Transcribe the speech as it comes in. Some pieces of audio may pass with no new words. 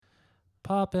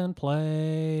pop and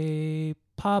play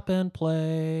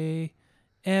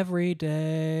every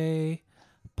day.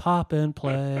 Pop and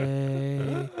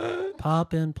play,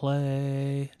 pop and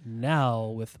play. Now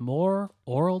with more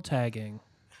oral tagging.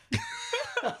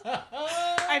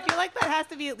 I feel like that has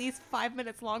to be at least 5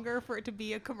 minutes longer for it to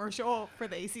be a commercial for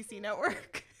the ACC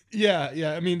network.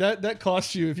 Yeah. I mean, that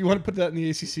costs you, if you want to put that in the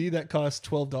ACC, that costs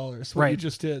 $12. What you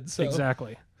just did. So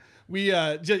exactly. We,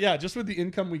 just with the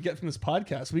income we get from this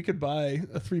podcast, we could buy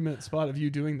a 3-minute spot of you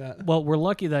doing that. Well, we're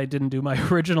lucky that I didn't do my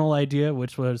original idea,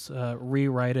 which was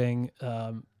rewriting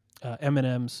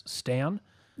Eminem's Stan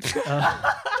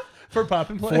For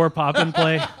Pop and Play. For Pop and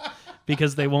Play,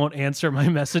 because they won't answer my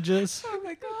messages. Oh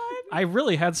my God. I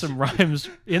really had some rhymes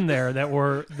in there that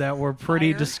were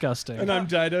pretty disgusting. And I'm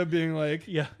Dido being like,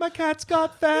 yeah, my cat's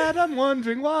got fat, I'm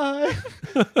wondering why.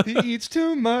 He eats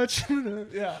too much.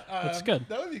 Yeah. That's good.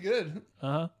 That would be good.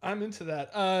 Uh-huh. I'm into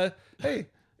that. Hey,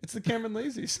 it's the Cameron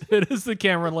Lazies. It is the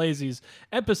Cameron Lazies.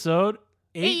 Episode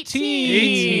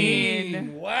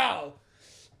 18. Wow.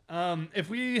 If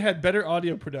we had better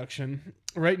audio production,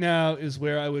 right now is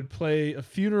where I would play a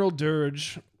funeral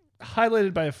dirge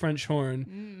highlighted by a French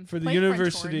horn for the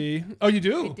university. Oh, you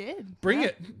do? I did. Bring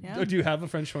it. Yeah. Oh, do you have a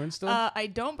French horn still? I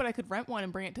don't, but I could rent one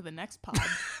and bring it to the next pod.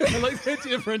 I like the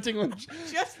idea of renting one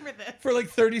Just for this. for like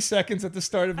 30 seconds at the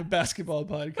start of a basketball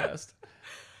podcast.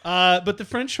 But the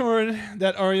French horn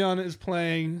that Ariana is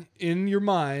playing in your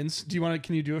minds,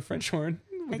 can you do a French horn?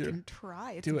 I can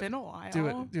try. It's been a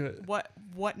while. Do it.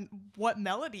 What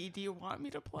melody do you want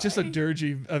me to play? Just a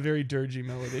very dirgy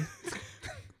melody.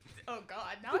 Oh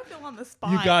God! Now I feel on the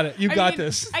spot. You got it. You got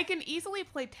this. I can easily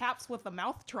play taps with a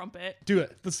mouth trumpet. Do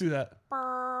it. Let's do that.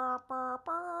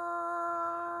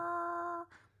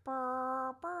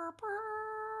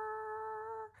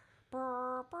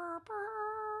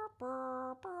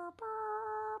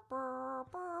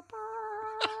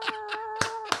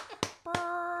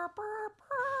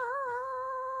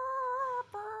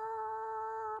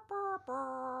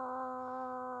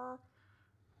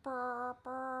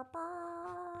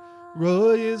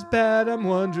 Roy is bad, I'm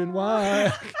wondering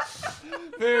why.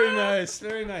 Very nice,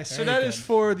 very nice. So that is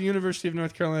for the University of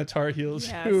North Carolina Tar Heels,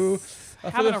 who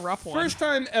having a rough one. First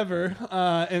time ever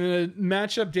in a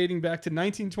matchup dating back to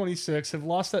 1926 have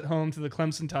lost at home to the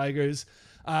Clemson Tigers.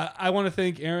 I want to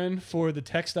thank Aaron for the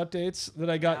text updates that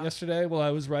I got yesterday while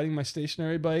I was riding my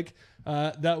stationary bike.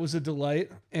 That was a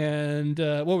delight. And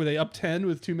what were they, up 10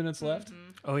 with 2 minutes left?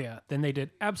 Oh, yeah. Then they did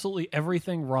absolutely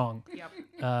everything wrong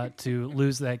to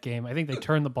lose that game. I think they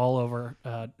turned the ball over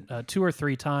 2 or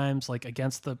 3 times, like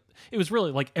against the... It was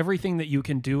really like everything that you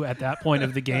can do at that point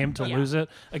of the game to lose it.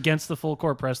 Against the full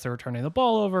court press, they were turning the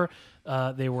ball over.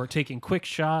 They were taking quick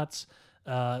shots.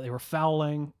 They were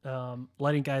fouling,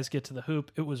 letting guys get to the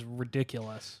hoop. It was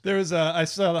ridiculous. There was I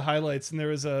saw the highlights, and there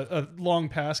was a long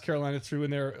pass Carolina threw,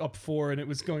 and they were up 4, and it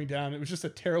was going down. It was just a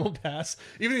terrible pass.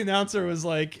 Even the announcer was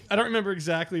like, I don't remember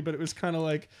exactly, but it was kind of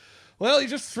like, well,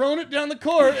 he's just throwing it down the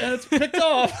court, and it's picked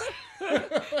off.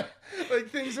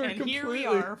 Like things were completely... here we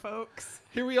are, folks.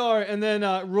 Here we are. And then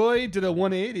Roy did a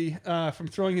 180 from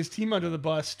throwing his team under the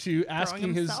bus to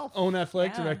asking his own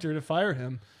athletic director to fire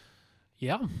him.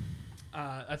 Yeah.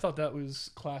 I thought that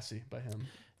was classy by him.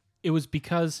 It was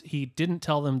because he didn't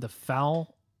tell them to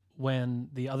foul when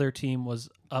the other team was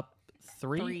up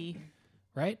 3,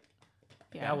 right?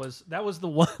 Yeah. That was the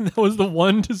one. That was the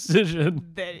one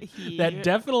decision that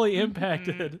definitely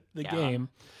impacted the game.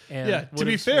 And to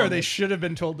be fair, they should have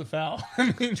been told to foul.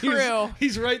 I mean, True.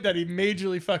 He's right that he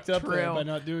majorly fucked up there by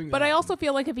not doing that. But I also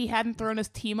feel like if he hadn't thrown his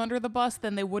team under the bus,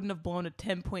 then they wouldn't have blown a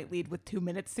 10-point lead with 2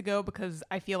 minutes to go, because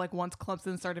I feel like once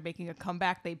Clemson started making a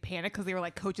comeback, they panicked because they were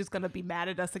like, coach is going to be mad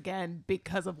at us again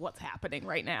because of what's happening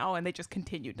right now, and they just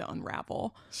continued to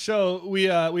unravel. So we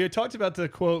had talked about the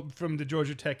quote from the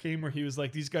Georgia Tech game where he was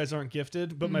like, these guys aren't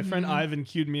gifted, but my friend Ivan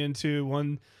cued me into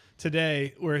one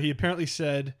today where he apparently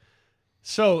said,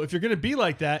 so if you're going to be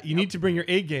like that, you need to bring your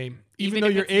A game, even though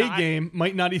your A game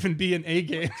might not even be an A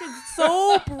game. It's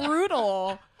so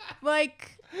brutal.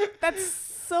 Like, that's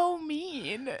so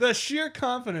mean. The sheer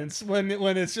confidence when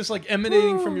it's just like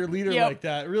emanating from your leader like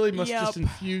that really must just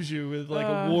infuse you with like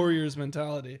a warrior's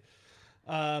mentality.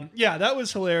 That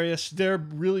was hilarious. They're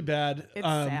really bad. It's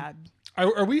sad.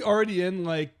 Are we already in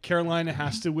like Carolina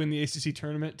has to win the ACC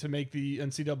tournament to make the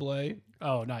NCAA?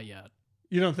 Oh, not yet.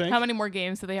 You don't think? How many more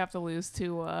games do they have to lose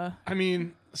to? I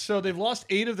mean, so they've lost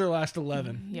 8 of their last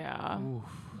 11. Yeah,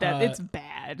 it's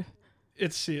bad.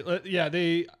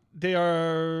 They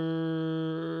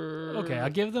are okay. I'll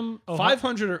give them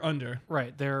 500 or under.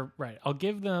 Right, they're right. I'll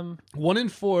give them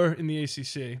 1-4 in the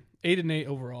ACC, 8-8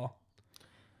 overall.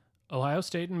 Ohio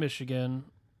State and Michigan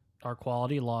our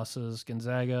quality losses.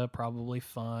 Gonzaga, probably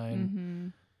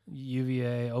fine.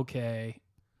 UVA, okay.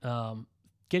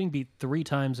 Getting beat 3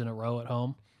 times in a row at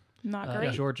home. Not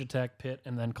great. Georgia Tech, Pitt,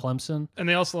 and then Clemson. And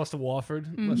they also lost to Wofford.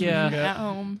 let's not Yeah. forget. At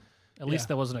home. At least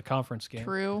that wasn't a conference game.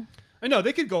 True. I know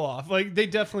they could go off. Like they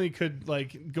definitely could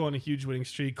like go on a huge winning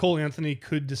streak. Cole Anthony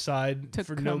could decide To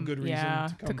for no come- good reason yeah,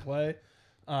 to come play.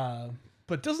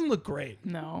 But doesn't look great.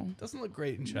 No. Doesn't look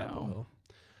great in Chapel Hill.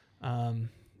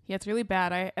 Yeah, it's really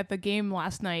bad. At the game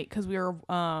last night, because we were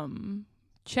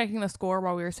checking the score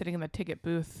while we were sitting in the ticket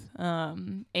booth,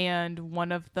 and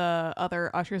one of the other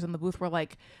ushers in the booth were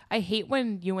like, I hate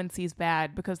when UNC's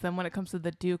bad, because then when it comes to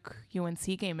the Duke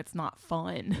UNC game, it's not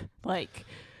fun. Like,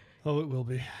 Oh, it will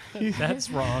be.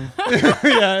 That's wrong.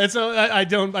 Yeah, it's. I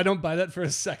don't buy that for a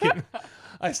second.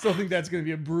 I still think that's going to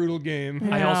be a brutal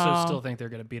game. I No. also still think they're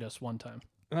going to beat us one time.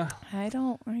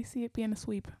 I see it being a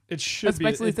sweep. It should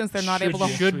Especially be, since they're not able to-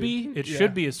 be a Should sweep. be. It Yeah.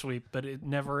 should be a sweep, but it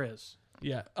never is.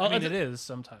 Yeah, I mean, it is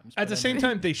sometimes. At but the same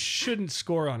anyway. time, they shouldn't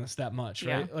score on us that much,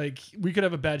 right? Yeah. Like we could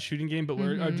have a bad shooting game, but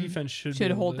our defense should be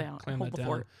able hold to down, clamp hold that the down.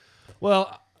 fort.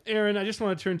 Well, Aaron, I just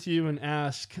want to turn to you and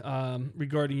ask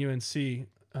regarding UNC.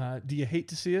 Do you hate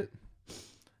to see it?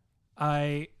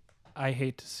 I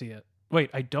hate to see it. Wait,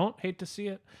 I don't hate to see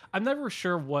it. I'm never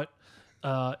sure what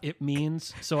it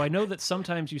means. So I know that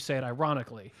sometimes you say it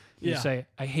ironically. You Yeah. say,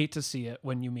 I hate to see it,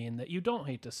 when you mean that you don't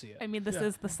hate to see it. I mean, this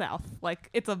is the South. Like,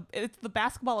 it's the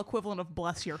basketball equivalent of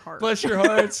bless your heart. Bless your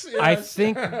hearts. I Yes.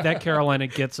 think that Carolina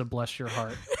gets a bless your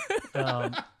heart.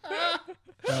 But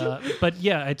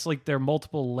yeah, it's like there are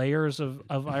multiple layers of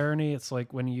irony. It's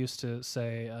like when you used to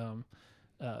say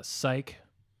psych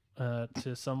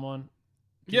to someone.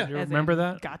 Do Yeah. you As in, remember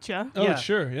that? Gotcha. Oh, Yeah.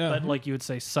 sure. Yeah. But like you would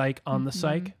say psych on the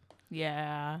psych.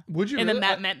 Yeah. Would you? And really? then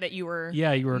that meant that you were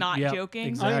Yeah, you were not yeah, joking?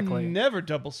 Exactly. I never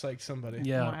double psych somebody.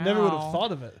 Yeah. Wow. Never would have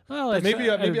thought of it. Well, But it's, maybe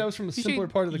I was from a should- simpler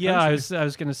part of the yeah, country. I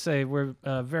was going to say we're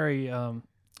very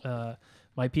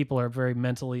my people are very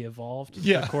mentally evolved,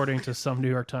 Yeah. according to some New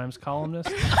York Times columnist.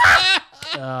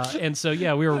 And so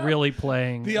yeah, we were really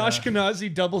playing The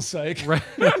Ashkenazi double psych. Right.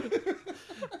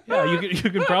 Yeah, you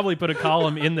could probably put a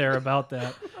column in there about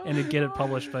that and it'd get it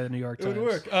published by the New York It Times. would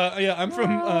work. Yeah, I'm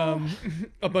from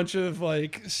a bunch of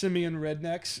like simian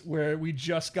rednecks where we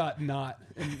just got not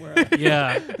and where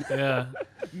Yeah.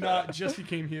 not just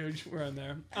became huge. We're on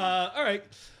there. All right,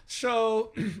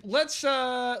 so let's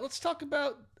talk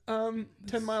about 10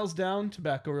 miles down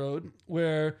Tobacco Road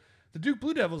where the Duke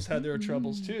Blue Devils had their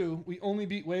troubles too. We only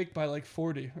beat Wake by like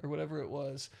 40 or whatever it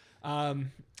was.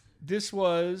 This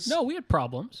was No, we had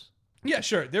problems. Yeah,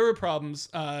 sure. There were problems.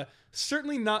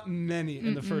 Certainly not many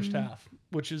in the first half,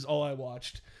 which is all I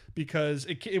watched because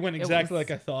it went exactly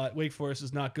like I thought. Wake Forest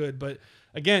is not good, but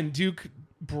again, Duke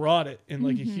brought it in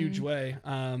like a huge way.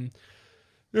 There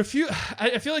are a few.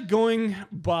 I feel like going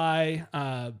by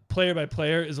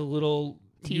player is a little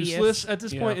Tedious. useless at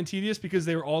this point Yeah. and tedious because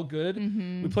they were all good.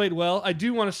 We played well. I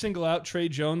do want to single out Trey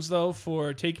Jones though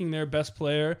for taking their best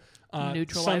player. Son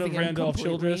Neutralizing of him Randolph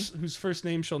completely. Childress, whose first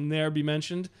name shall ne'er be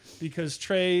mentioned, because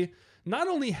Trey not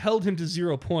only held him to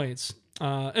 0 points,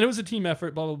 and it was a team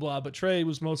effort, blah, blah, blah, but Trey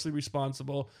was mostly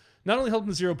responsible. Not only held him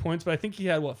to 0 points, but I think he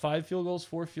had, 5 field goals,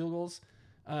 4 field goals?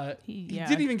 He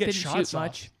didn't even get shots shoot off.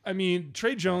 much. I mean,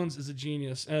 Trey Jones is a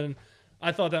genius, and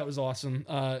I thought that was awesome.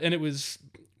 And it was,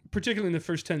 particularly in the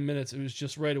first 10 minutes, it was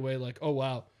just right away like, oh,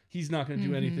 wow, he's not going to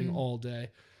do anything all day.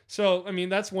 So, I mean,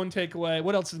 that's one takeaway.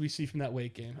 What else did we see from that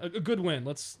Wake game? A good win.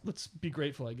 Let's be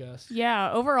grateful, I guess.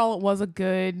 Yeah, overall it was a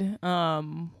good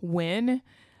win.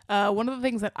 One of the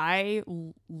things that I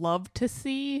love to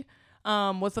see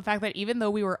was the fact that even though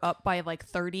we were up by like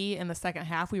 30 in the second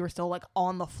half, we were still like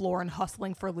on the floor and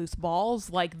hustling for loose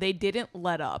balls. Like they didn't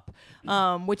let up,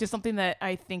 which is something that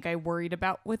I think I worried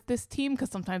about with this team because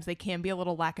sometimes they can be a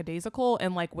little lackadaisical.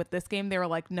 And like with this game, they were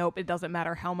like, nope, it doesn't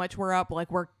matter how much we're up.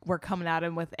 Like we're coming at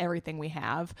him with everything we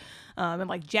have. And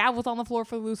like Jav was on the floor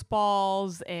for loose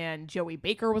balls and Joey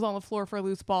Baker was on the floor for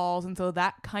loose balls. And so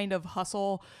that kind of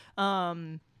hustle,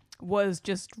 was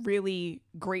just really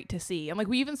great to see. And like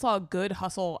we even saw a good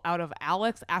hustle out of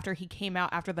Alex after he came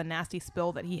out after the nasty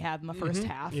spill that he had in the first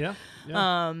half. Yeah.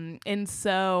 And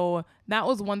so that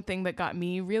was one thing that got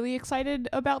me really excited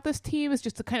about this team is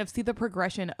just to kind of see the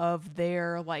progression of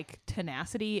their like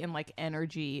tenacity and like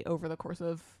energy over the course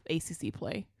of ACC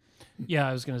play. Yeah,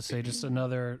 I was going to say just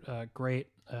another great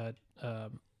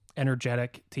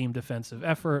energetic team defensive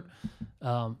effort.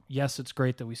 Yes, it's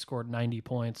great that we scored 90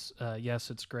 points.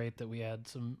 Yes, it's great that we had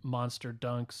some monster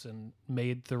dunks and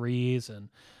made threes and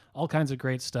all kinds of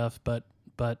great stuff. But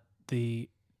the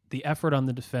effort on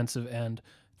the defensive end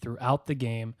throughout the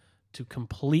game to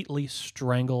completely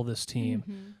strangle this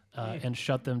team and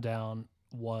shut them down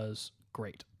was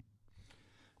great.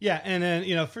 Yeah, and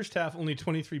then first half only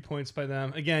 23 points by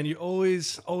them. Again, you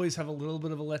always have a little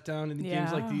bit of a letdown in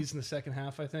games like these in the second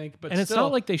half, I think. But it's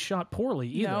not like they shot poorly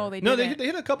either. No, they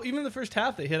hit a couple. Even in the first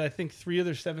half, they hit I think 3 of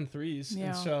their 7 threes,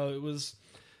 and so it was.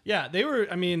 Yeah, they were.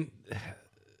 I mean,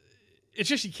 it's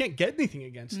just you can't get anything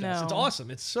against us. It's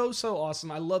awesome. It's so awesome.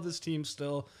 I love this team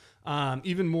still.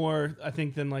 Even more, I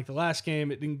think, than like the last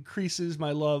game. It increases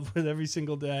my love with every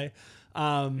single day.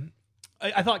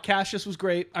 I thought Cassius was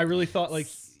great. I really thought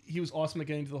he was awesome at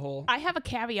getting to the hole. I have a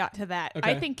caveat to that. Okay.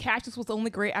 I think Cassius was only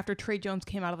great after Trey Jones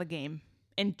came out of the game.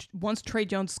 And once Trey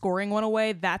Jones' scoring went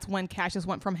away, that's when Cassius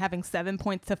went from having 7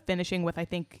 points to finishing with, I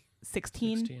think,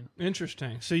 16.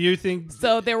 Interesting. So you think...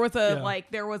 So there was an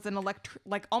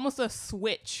almost a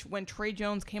switch when Trey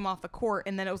Jones came off the court,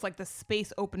 and then it was like the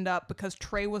space opened up because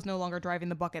Trey was no longer driving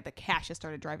the bucket, that Cassius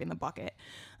started driving the bucket.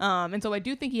 And so I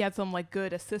do think he had some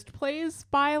good assist plays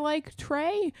by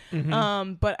Trey.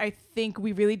 Mm-hmm. But I think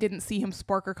we really didn't see him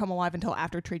spark or come alive until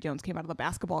after Trey Jones came out of the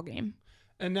basketball game.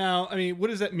 And now, I mean, what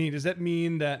does that mean? Does that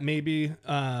mean that maybe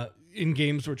in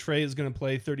games where Trey is going to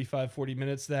play 35, 40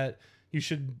 minutes that you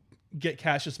should get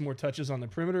Cassius more touches on the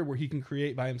perimeter where he can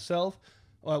create by himself?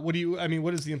 What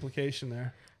is the implication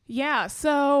there? Yeah,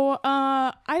 so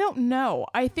I don't know.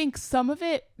 I think some of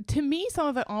it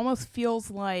almost feels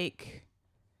like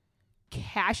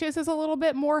Cassius is a little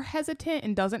bit more hesitant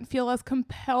and doesn't feel as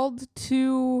compelled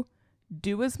to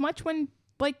do as much when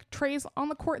Trey's on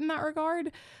the court in that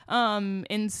regard.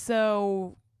 And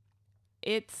so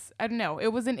it's, I don't know,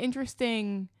 it was an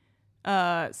interesting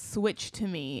switch to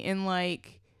me in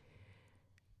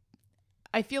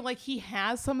I feel like he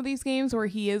has some of these games where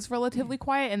he is relatively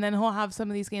quiet, and then he'll have some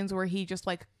of these games where he just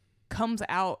comes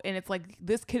out and it's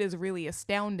this kid is really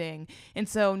astounding. And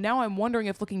so now I'm wondering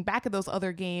if, looking back at those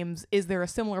other games, is there a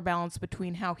similar balance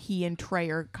between how he and Trey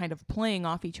are kind of playing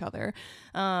off each other?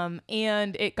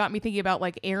 And it got me thinking about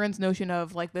Aaron's notion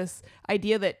of this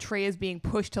idea that Trey is being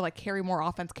pushed to carry more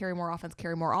offense.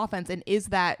 And is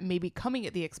that maybe coming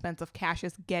at the expense of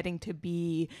Cassius getting to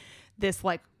be this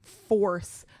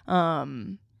force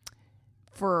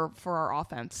for our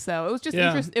offense? So it was just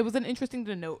it was an interesting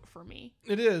to note for me.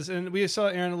 It is, and we saw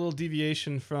Aaron a little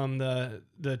deviation from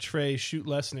the Trey shoot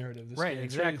less narrative this right game.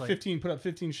 Exactly. Trey put up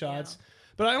 15 shots.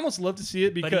 But I almost love to see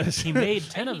it because he made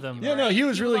 10 of them. Yeah, no, he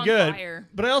was really good. Fire.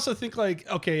 But I also think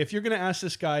okay, if you're going to ask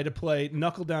this guy to play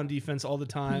knuckle down defense all the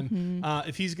time,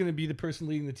 if he's going to be the person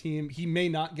leading the team, he may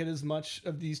not get as much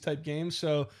of these type games.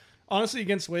 So honestly,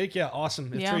 against Wake,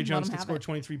 awesome. If Trey Jones can score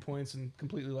 23 points and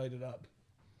completely light it up.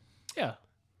 Yeah.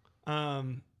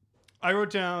 I wrote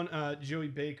down Joey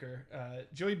Baker.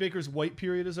 Joey Baker's white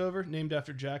period is over, named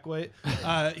after Jack White.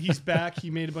 He's back. He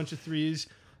made a bunch of threes.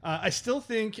 I still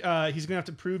think he's going to have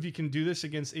to prove he can do this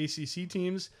against ACC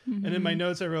teams. Mm-hmm. And in my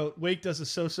notes, I wrote, Wake does a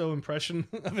so-so impression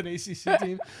of an ACC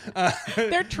team.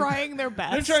 They're trying their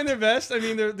best. They're trying their best. I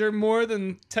mean,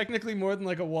 they're technically more than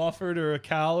a Wofford or a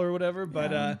Cal or whatever.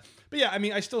 But yeah, I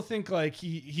mean, I still think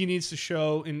he needs to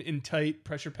show in tight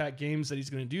pressure-packed games that he's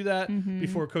going to do that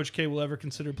before Coach K will ever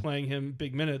consider playing him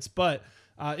big minutes. But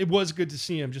it was good to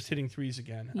see him just hitting threes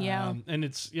again. Yeah. And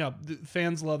it's, the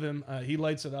fans love him. He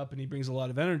lights it up and he brings a lot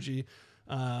of energy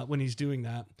when he's doing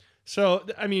that. So,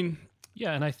 I mean...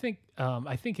 Yeah, and I think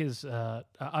his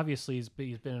obviously he's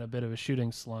been in a bit of a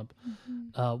shooting slump.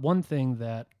 Mm-hmm. One thing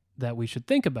that we should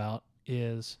think about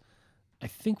is I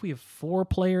think we have 4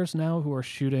 players now who are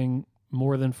shooting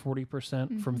more than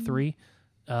 40% from three.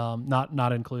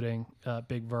 Not including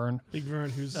Big Vern. Big Vern,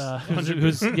 who's our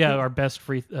best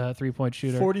 3-point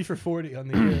shooter. 40 for 40 on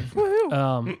the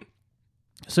year.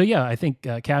 So yeah, I think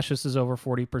Cassius is over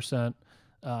 40%.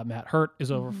 Matt Hurt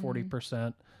is over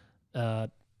 40%.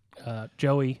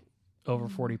 Joey over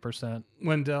 40%.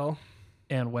 Wendell.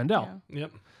 Yeah.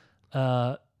 Yep.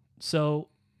 So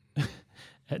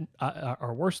and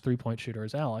our worst 3-point shooter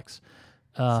is Alex.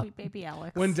 Sweet baby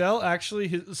Alex. Wendell actually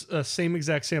his same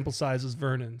exact sample size as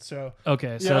Vernon. So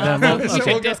okay, so then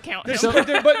we'll discount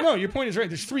him. But no, your point is right.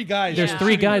 There's 3 guys. There's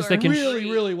 3 guys that can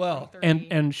really well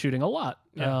and shooting a lot.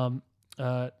 Yeah.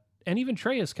 And even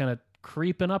Trey is kind of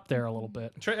creeping up there a little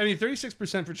bit. Trey, I mean,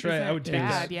 36% for Trey. I would take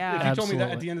that. Yeah. If you told me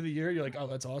that at the end of the year, you're like, oh,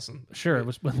 that's awesome. Sure, it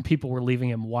was when people were leaving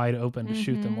him wide open to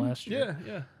shoot them last year.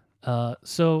 Yeah.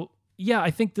 So yeah,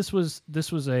 I think this was a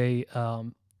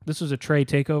Trey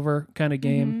takeover kind of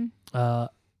game.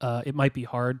 It might be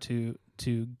hard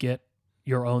to get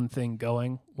your own thing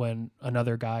going when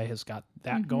another guy has got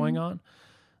that going on.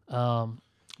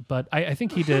 But I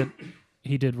think he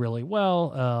did really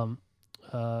well.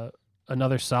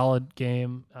 Another solid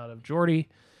game out of Jordy.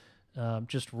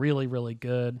 Just really, really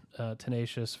good,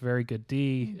 tenacious, very good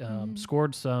D.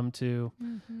 Scored some too.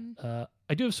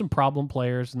 I do have some problem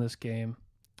players in this game.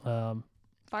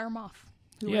 Fire them off.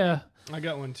 Yeah. I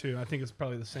got one too. I think it's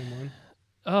probably the same one.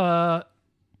 Well,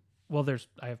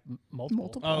 I have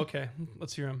multiple. Oh, okay.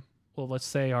 Let's hear them. Well, let's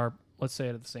say it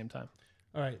at the same time.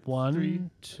 All right. 1,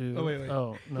 2. Oh, wait.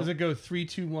 Oh, no. Does it go 3,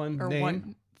 2, 1, Or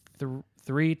name?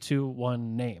 3, 2,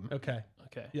 1, name. Okay.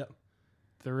 Okay. Yep.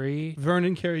 3.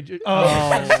 Vernon carried.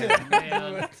 Oh,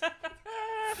 man.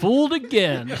 Fooled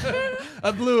again.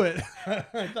 I blew it. I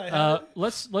thought I had it.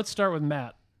 Let's start with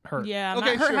Matt Hurt. Yeah,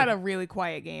 Okay, Matt Hurt sure. had a really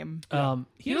quiet game.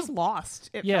 He was lost,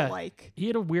 it felt like. He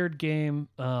had a weird game.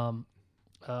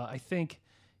 I think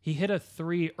he hit a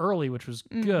 3 early, which was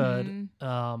good.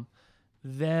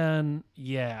 Then,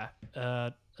 he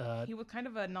was kind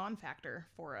of a non-factor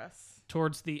for us.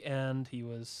 towards the end, he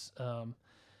was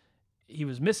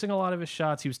missing a lot of his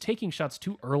shots. He was taking shots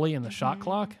too early in the shot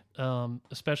clock,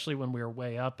 especially when we were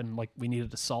way up and like we needed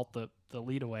to salt the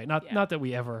lead away. Not that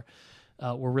we ever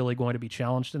were really going to be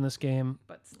challenged in this game,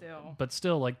 but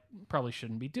still, like probably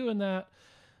shouldn't be doing that.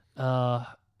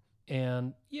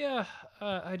 And yeah,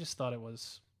 I just thought it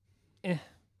was, Yeah,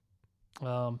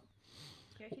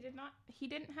 he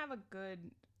didn't have a good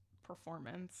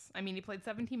performance. I mean, he played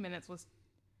 17 minutes, was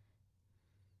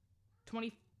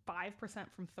 25%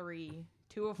 from 3,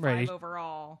 2 of 5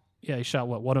 overall. Yeah, he shot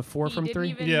what, 1 of 4 from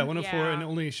 3? Yeah, 1 of 4, and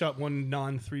only shot 1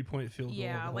 non-3-point field goal.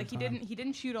 Yeah, like he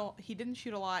didn't shoot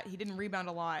a lot. He didn't rebound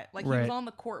a lot. Like he was on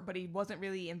the court, but he wasn't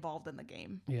really involved in the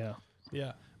game. Yeah.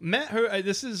 Yeah. Matt Hurt,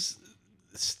 this is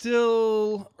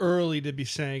still early to be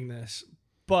saying this,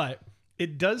 but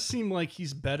it does seem like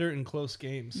he's better in close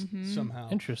games somehow.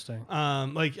 Interesting.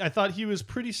 Like I thought he was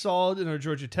pretty solid in our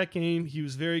Georgia Tech game. He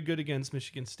was very good against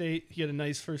Michigan State. He had a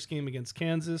nice first game against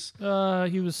Kansas. He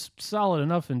was solid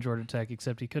enough in Georgia Tech,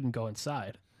 except he couldn't go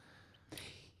inside.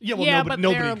 Yeah, well, but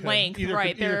nobody their could. length,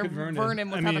 Either could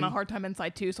Vernon was having a hard time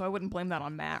inside too, so I wouldn't blame that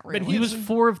on Matt. Really. But He was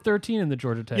 4 of 13 in the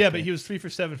Georgia Tech. Yeah, game. but he was 3 for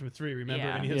 7 from 3. Remember,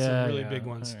 Yeah. and he hit some really big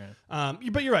ones. All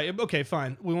But you're right. Okay,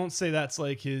 fine. We won't say that's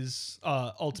like his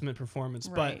ultimate performance,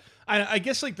 Right. but I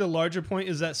guess like the larger point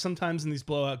is that sometimes in these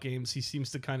blowout games he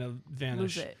seems to kind of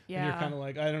vanish. Lose it, And you're kind of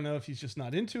like, I don't know if he's just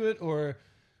not into it or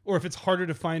if it's harder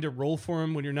to find a role for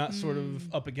him when you're not sort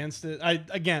of up against it.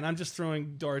 I'm just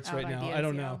throwing darts Out right now. ideas, I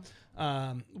don't know.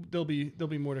 There'll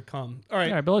be more to come. All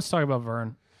right, but let's talk about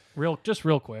Vern, real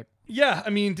quick. Yeah, I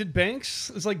mean,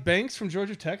 is like Banks from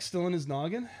Georgia Tech still in his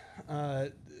noggin? Are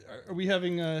we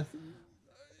having a?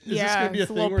 Is this gonna be a it's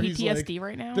thing little where PTSD he's like,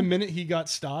 right now. the minute he got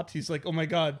stopped, he's like, "Oh my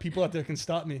God, people out there can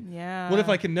stop me. Yeah. What if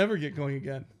I can never get going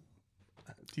again?"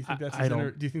 Do you think that's I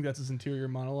don't- do you think that's his interior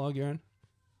monologue, Aaron?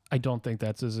 I don't think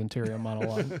that's his interior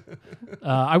monologue.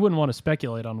 I wouldn't want to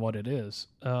speculate on what it is,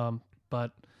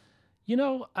 but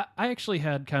I actually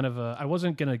had kind of I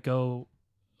wasn't gonna go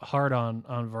hard on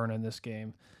Vern in this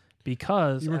game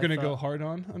because You were going to go hard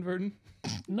on Vernon?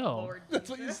 No, Lord That's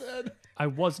what you Jesus. said. I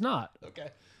was not. Okay,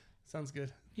 sounds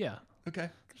good. Yeah, Okay,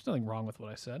 there's nothing wrong with what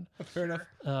I said. fair enough.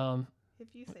 If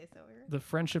you say so, Aaron. The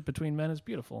friendship between men is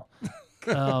beautiful.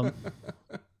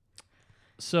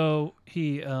 So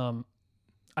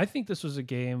I think this was a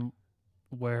game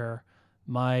where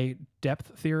my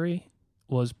depth theory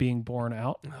was being borne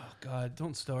out. Oh God,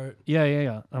 don't start.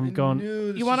 Yeah. I'm going.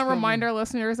 You want to remind our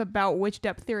listeners about which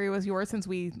depth theory was yours, since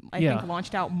we, I think,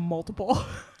 launched out multiple.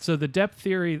 So the depth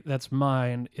theory that's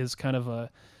mine is kind of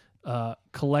a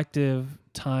collective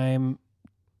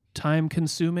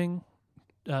time-consuming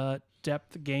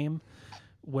depth game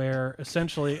where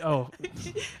essentially,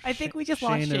 I think we just Shane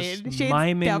lost is Shane. Shane's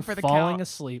miming down for the falling count.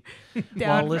 asleep Down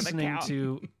while for the listening count.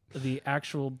 to the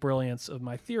actual brilliance of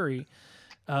my theory,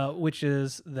 which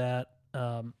is that.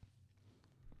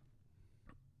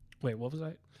 Wait, what was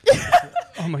I?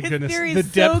 Oh my His goodness, theory the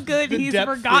is so depth- good the he's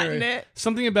depth forgotten theory. it.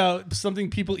 Something about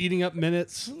people eating up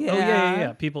minutes. Yeah. Oh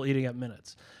yeah. People eating up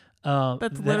minutes.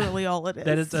 That's literally all it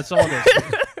is. That's all it is.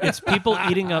 It's people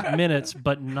eating up minutes,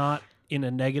 but not in a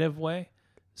negative way.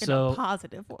 in So a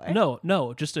positive way.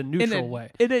 no, just a neutral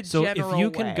way. In a So if general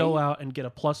you can way. go out and get a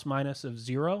plus minus of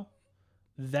 0,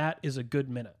 that is a good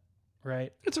minute,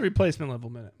 right? It's a replacement level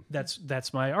minute.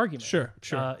 That's my argument. Sure.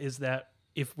 Is that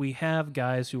if we have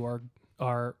guys who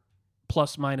are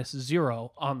plus minus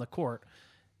 0 on the court,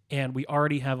 and we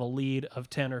already have a lead of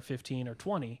 10 or 15 or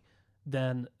 20,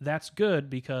 then that's good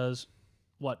because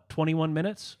 21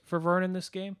 minutes for Vern in this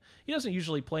game? He doesn't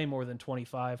usually play more than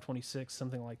 25, 26,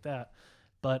 something like that.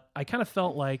 But I kind of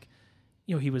felt like,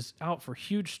 he was out for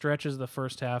huge stretches of the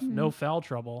first half, no foul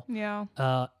trouble. Yeah.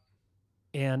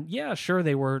 And yeah, sure,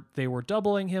 they were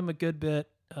doubling him a good bit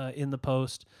in the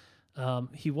post.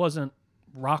 He wasn't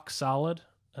rock solid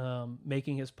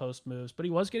making his post moves, but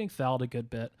he was getting fouled a good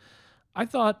bit. I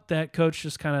thought that coach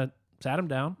just kind of sat him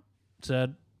down,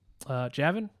 said,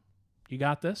 Javin, you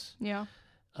got this. Yeah.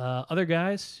 Other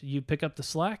guys, you pick up the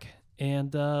slack,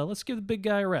 and let's give the big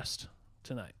guy a rest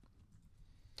tonight.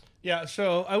 Yeah,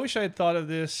 so I wish I had thought of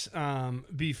this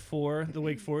before the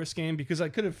Wake Forest game, because I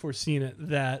could have foreseen it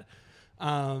that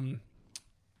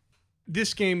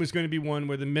this game was going to be one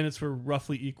where the minutes were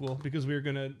roughly equal because we were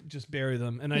going to just bury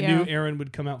them. And I knew Aaron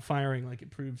would come out firing like it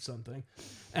proved something.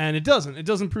 And it doesn't. It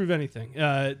doesn't prove anything.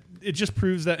 It just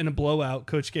proves that in a blowout,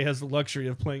 Coach K has the luxury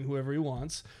of playing whoever he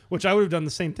wants, which I would have done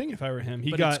the same thing if I were him.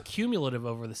 It's cumulative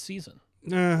over the season.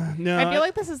 No, I feel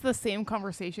like this is the same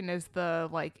conversation as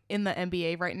the in the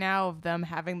NBA right now of them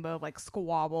having the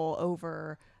squabble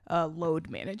over load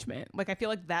management. I feel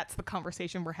like that's the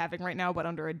conversation we're having right now, but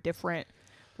under a different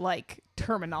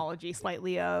terminology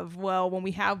slightly of, well, when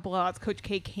we have blowouts, Coach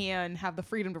K can have the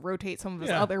freedom to rotate some of his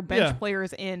other bench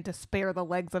players in to spare the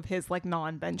legs of his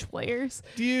non-bench players.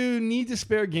 Do you need to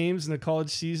spare games in a college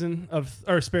season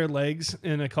or spare legs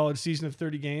in a college season of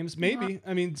 30 games? Maybe.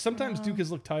 I mean, sometimes Duke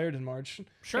has looked tired in March.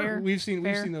 Sure. We've seen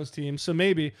those teams. So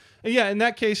maybe. Yeah, in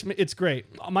that case, it's great.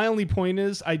 My only point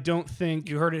is I don't think...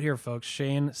 You heard it here, folks.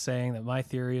 Shane saying that my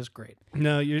theory is great.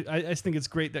 No, I just think it's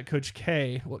great that Coach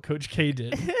K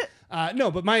did. No,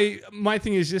 but my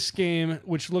thing is this game,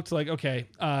 which looked like, okay,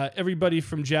 everybody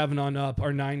from Javin on up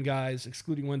are 9 guys,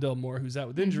 excluding Wendell Moore, who's out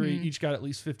with injury. Each got at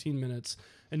least 15 minutes,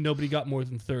 and nobody got more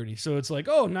than 30. So it's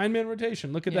 9-man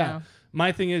rotation. Look at that.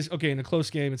 My thing is, okay, in a close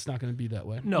game, it's not going to be that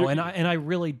way. No, I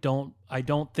really don't. I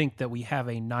don't think that we have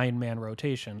a 9-man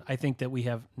rotation. I think that we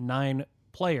have 9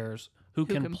 players who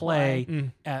can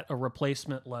play at a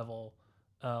replacement level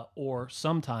or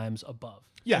sometimes above.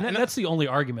 Yeah, and that's the only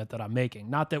argument that I'm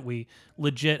making. Not that we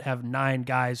legit have 9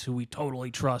 guys who we totally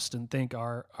trust and think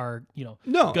are going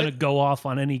to go off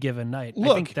on any given night.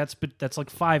 Look, I think that's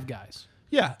 5 guys.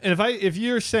 Yeah, and if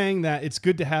you're saying that it's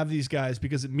good to have these guys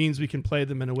because it means we can play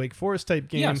them in a Wake Forest type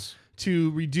game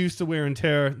to reduce the wear and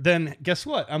tear, then guess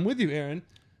what? I'm with you, Aaron.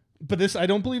 But I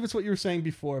don't believe it's what you were saying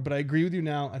before, but I agree with you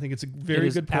now. I think it's a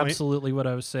very good point. Absolutely what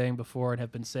I was saying before and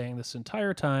have been saying this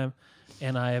entire time,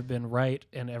 and I have been right,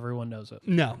 and everyone knows it.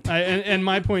 No, and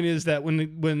my point is that when the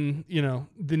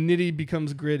nitty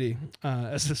becomes gritty,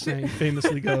 as the saying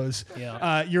famously goes,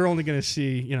 you're only going to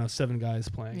see 7 guys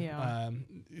playing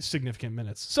significant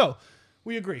minutes. So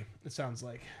we agree. It sounds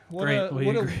like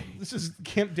this is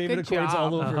Camp David Good Accords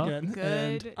job. all over again.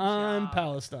 Good and on job,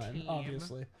 Palestine, team.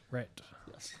 obviously. Right.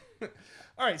 Yes.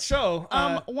 All right, so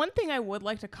one thing I would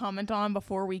like to comment on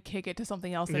before we kick it to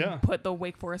something else and put the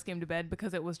Wake Forest game to bed,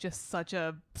 because it was just such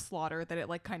a slaughter that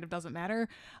it kind of doesn't matter.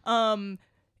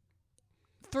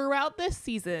 Throughout this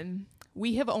season,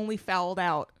 we have only fouled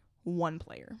out 1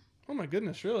 player. Oh my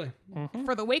goodness, really? Mm-hmm.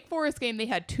 For the Wake Forest game, they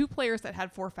had 2 players that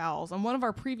had 4 fouls. On one of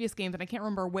our previous games, and I can't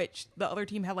remember which, the other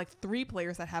team had 3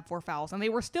 players that had 4 fouls, and they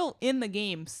were still in the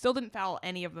game, still didn't foul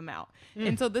any of them out.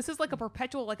 And so this is a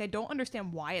perpetual, I don't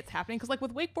understand why it's happening, because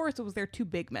with Wake Forest, it was their 2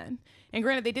 big men. And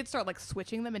granted, they did start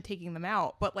switching them and taking them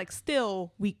out, but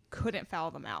still, we couldn't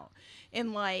foul them out.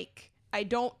 And I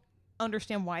don't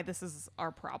understand why this is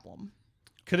our problem.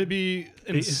 Could it be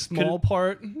small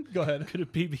part? Go ahead. Could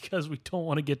it be because we don't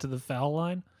want to get to the foul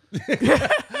line?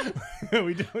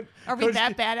 We don't. Are we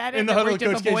that bad at it in the that huddle, we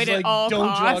just Coach K avoid is it all don't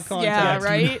costs? draw Yeah, contact.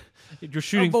 right? You're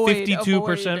shooting Avoid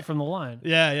 52% from the line.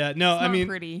 Yeah. No, It's I not mean,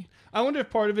 pretty. I wonder if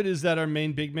part of it is that our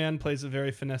main big man plays a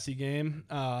very finessey game.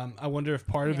 I wonder if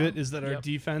part of it is that our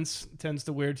defense tends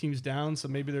to wear teams down, so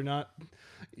maybe they're not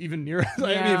even near us. I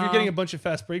mean, if you're getting a bunch of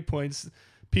fast break points,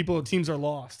 teams are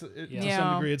lost to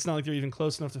some degree. It's not like they're even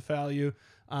close enough to foul you.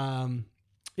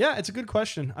 Yeah, it's a good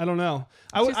question. I don't know.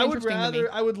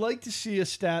 I would like to see a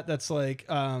stat that's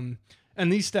and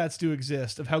these stats do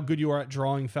exist, of how good you are at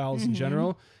drawing fouls in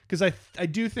general. Because I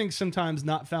do think sometimes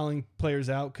not fouling players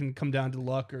out can come down to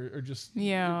luck or just...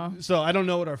 Yeah. So I don't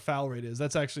know what our foul rate is.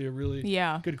 That's actually a really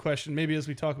good question. Maybe as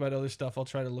we talk about other stuff, I'll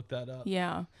try to look that up.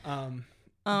 Yeah.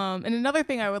 And another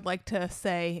thing I would like to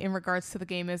say in regards to the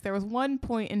game is there was one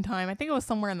point in time, I think it was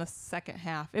somewhere in the second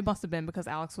half. It must have been because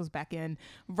Alex was back in.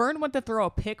 Vern went to throw a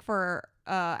pick for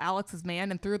Alex's man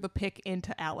and threw the pick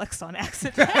into Alex on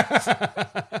accident.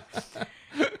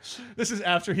 This is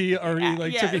after he already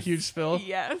took a huge spill.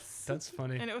 Yes. That's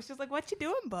funny. And it was just like, what you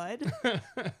doing, bud?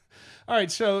 All right,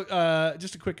 so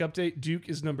just a quick update. Duke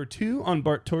is number 2 on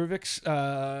Bart Torvik's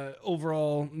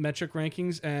overall metric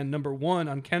rankings and number 1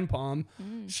 on KenPom.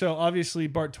 So obviously,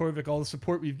 Bart Torvik, all the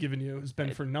support we've given you has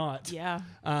been for naught. Yeah.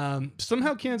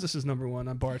 Somehow Kansas is number 1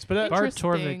 on Bart's, but Bart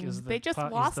Torvik is the they just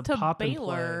he's lost the to pop and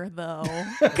Baylor, though.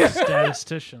 play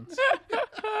statisticians.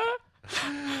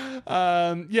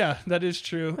 Yeah, that is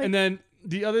true. And then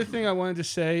the other thing I wanted to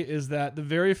say is that the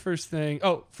very first thing.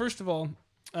 Oh, first of all,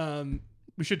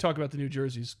 we should talk about the New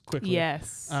Jerseys quickly.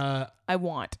 Yes. I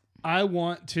want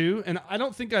to, and I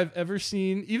don't think I've ever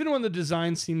seen, even when the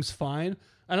design seems fine,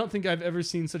 I don't think I've ever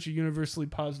seen such a universally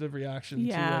positive reaction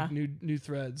to like new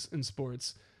threads in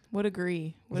sports. Would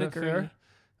agree. Is that fair?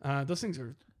 Those things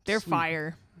are They're sweet.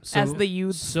 fire, as the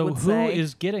youth So would who say.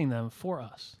 is getting them for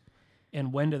us?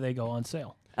 And when do they go on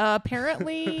sale?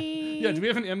 Apparently... Yeah, do we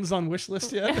have an Amazon wish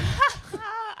list yet?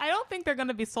 I don't think they're going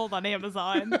to be sold on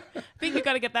Amazon. I think you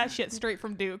got to get that shit straight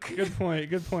from Duke. Good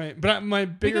point. But my We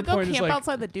bigger could go point is camp like,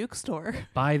 outside the Duke store.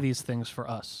 Buy these things for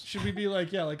us. should we be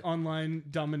like, like online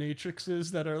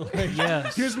dominatrixes that are like,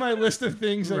 Yes. here's my list of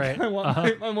things that Right. I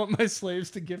want my slaves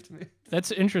to gift me.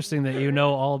 That's interesting that you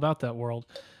know all about that world.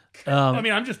 I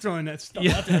mean, I'm just throwing that stuff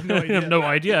out there. I have no I idea. have no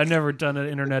idea. I've never done an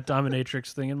internet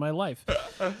dominatrix thing in my life.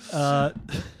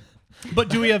 But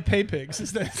do we have pay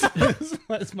pigs?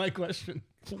 That's my question.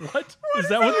 What? Is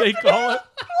that what they call it?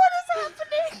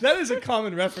 That is a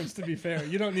common reference, to be fair.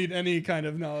 You don't need any kind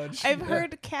of knowledge. I've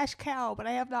heard cash cow, but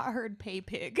I have not heard pay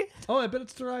pig. Oh, I bet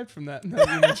it's derived from that. Now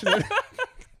that you mentioned it.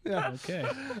 Yeah.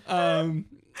 Okay.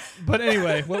 But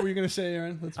anyway, what were you going to say,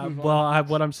 Aaron? Let's move on. Well,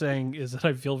 what I'm saying is that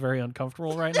I feel very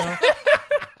uncomfortable right now.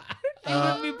 You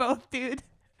and me both, dude.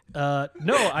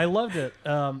 No, I loved it.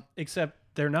 Except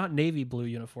they're not navy blue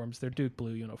uniforms; they're Duke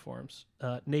blue uniforms.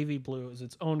 Navy blue is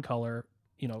its own color,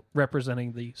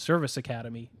 representing the Service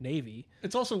Academy Navy.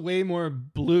 It's also way more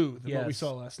blue than what we Yes.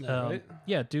 saw last night, right?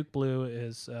 Yeah, Duke blue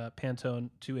is Pantone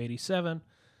 287.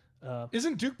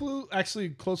 Isn't Duke blue actually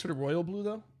closer to royal blue,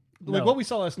 though? No. Like what we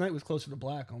saw last night was closer to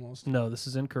black almost. No, this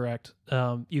is incorrect.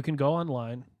 You can go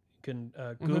online. You can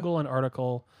Google an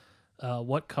article.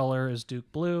 What color is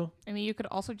Duke blue? I mean, you could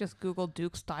also just Google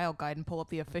Duke style guide and pull up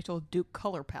the official Duke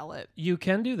color palette. You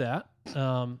can do that.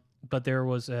 But there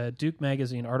was a Duke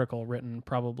magazine article written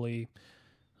probably,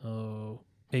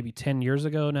 maybe 10 years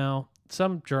ago now.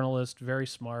 Some journalist, very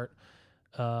smart,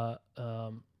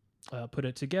 put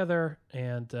it together.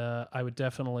 And I would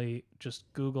definitely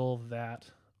just Google that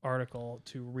article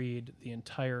to read the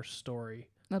entire story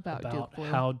About Duke blue.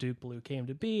 how Duke blue came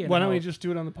to be. And Why don't how- we just do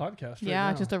it on the podcast? Right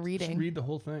Yeah, now? just a reading. Just read the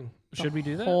whole thing. Should we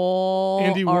do that? Whole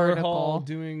Andy article. Warhol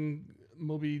doing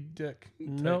Moby Dick.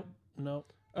 Nope.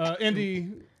 Andy,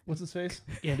 what's his face?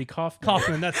 Andy Kaufman.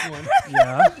 Kaufman, that's the one.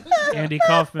 Yeah. Andy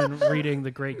Kaufman reading The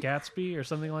Great Gatsby or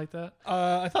something like that.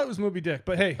 I thought it was Moby Dick,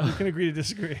 but hey, we can agree to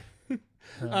disagree.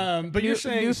 But you're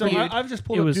saying, new so feed. I've just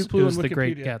pulled It up was, Duke it Blue was on The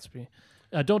Great Wikipedia. Gatsby.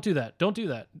 Don't do that. Don't do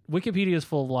that. Wikipedia is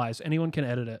full of lies. Anyone can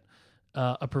edit it.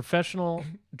 A professional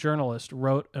journalist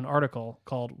wrote an article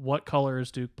called "What Color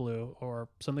is Duke Blue?" or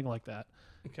something like that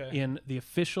Okay. in the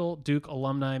official Duke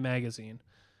alumni magazine.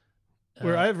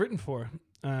 Where I've written for.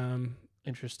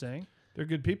 Interesting. They're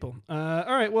good people. All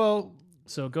right, well,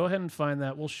 So go ahead and find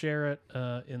that. We'll share it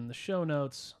in the show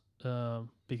notes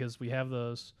because we have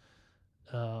those.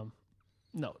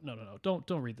 No.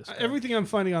 Don't read this. everything I'm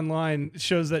finding online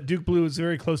shows that Duke Blue is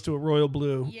very close to a royal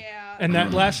blue. Yeah. And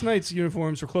that last night's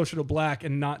uniforms were closer to black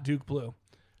and not Duke Blue.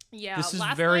 Yeah. This is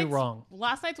last very night's- wrong.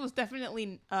 Last night's was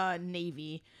definitely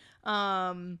navy.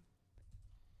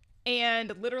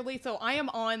 And literally, so I am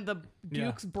on the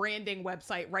Duke's branding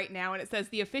website right now, and it says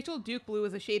the official Duke blue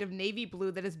is a shade of navy blue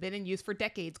that has been in use for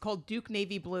decades, called Duke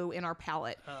Navy Blue in our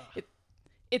palette.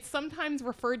 It's sometimes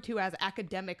referred to as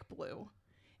academic blue.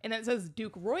 And it says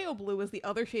Duke Royal Blue is the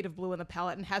other shade of blue in the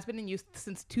palette and has been in use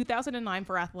since 2009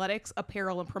 for athletics,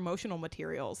 apparel, and promotional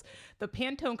materials. The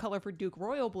Pantone color for Duke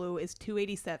Royal Blue is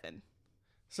 287.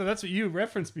 So that's what you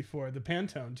referenced before, the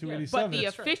Pantone 287. But the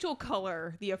official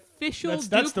color, the official that's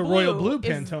Duke the blue royal blue is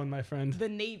Pantone, my friend. the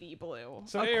navy blue,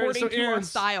 So according to our Aaron's-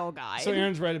 style guide. So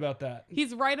Aaron's right about that.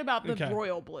 He's right about the Okay.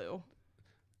 royal blue.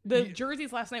 The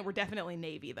jerseys last night were definitely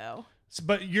navy, though.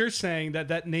 But you're saying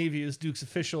that navy is Duke's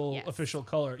official Yes.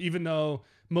 color, even though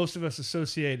most of us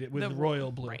associate it with The royal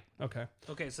blue. right. Okay.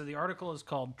 Okay, so the article is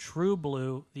called "True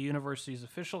Blue: The University's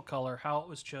Official Color, How It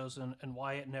Was Chosen, and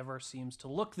Why It Never Seems to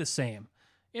Look the Same."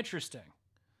 Interesting.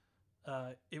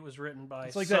 It was written by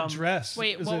It's like that dress.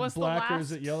 Wait, is what it was the black or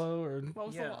is it last- yellow? Or What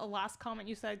was the last comment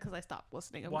you said? Because I stopped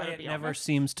listening. I'm Why gonna it be never honest.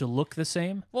 seems to look the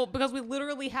same. Well, because we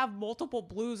literally have multiple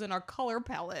blues in our color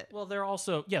palette. Well, there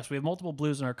also we have multiple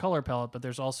blues in our color palette, but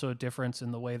there's also a difference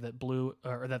in the way that blue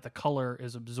or that the color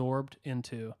is absorbed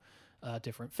into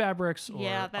different fabrics or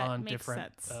that on makes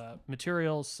different sense.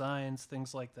 materials, signs,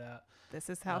 things like that. This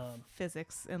is how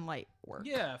physics and light work.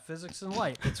 Yeah, physics and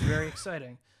light. It's very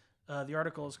exciting. The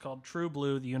article is called True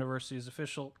Blue, the university's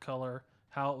official color,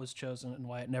 how it was chosen, and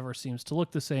why it never seems to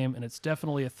look the same. And it's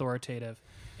definitely authoritative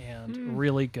and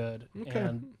really good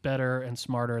and better and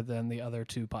smarter than the other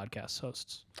two podcast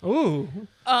hosts. Ooh.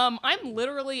 I'm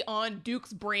literally on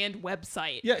Duke's brand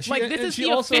website. Yeah, this is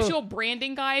the official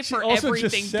branding guide for also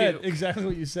everything just said Duke. exactly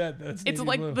what you said. That's It's navy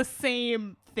like blue. the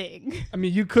same thing. I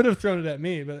mean, you could have thrown it at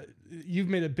me, but you've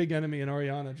made a big enemy in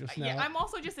Ariana just now. Yeah, I'm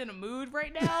also just in a mood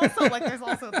right now, so like there's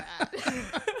also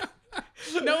that.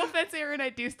 No offense, Aaron, I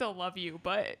do still love you,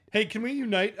 but Hey, can we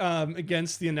unite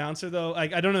against the announcer though?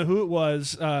 Like, I don't know who it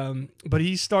was, but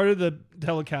he started the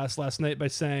telecast last night by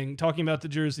talking about the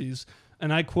jerseys,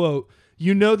 and I quote,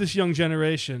 "You know this young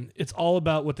generation, it's all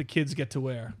about what the kids get to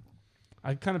wear."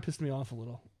 I kind of pissed me off a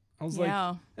little. I was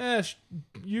Yeah. like,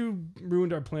 you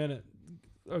ruined our planet.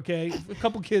 Okay, a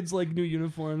couple kids like new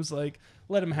uniforms, like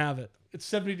let them have it. It's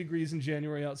 70 degrees in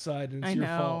January outside, and it's your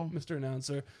fault, Mr.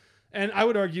 Announcer. And I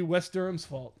would argue West Durham's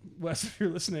fault. Wes, if you're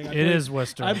listening, It is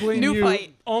West Durham. I blame New you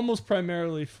fight. almost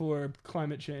primarily for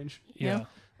climate change. Yeah.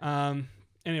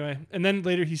 Anyway, and then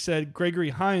later he said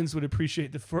Gregory Hines would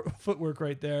appreciate the footwork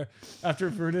right there after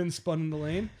Vernon spun in the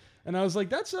lane, and I was like,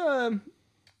 that's and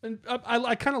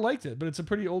I kind of liked it, but it's a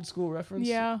pretty old school reference.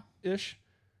 yeah. Ish.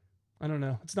 I don't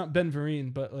know. It's not Ben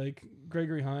Vereen, but like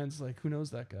Gregory Hines, like who knows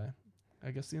that guy?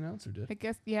 I guess the announcer did. I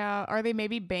guess, yeah. Are they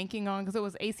maybe banking on, because it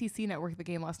was ACC Network the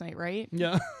game last night, right?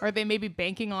 Yeah. Are they maybe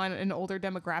banking on an older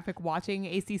demographic watching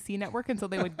ACC Network, and so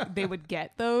they would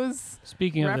get those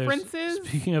references?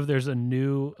 Speaking of, there's a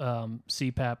new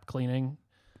CPAP cleaning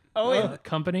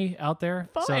company out there.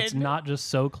 So it's Fun. not just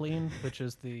So Clean, which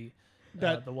is the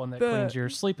one that cleans your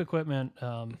sleep equipment.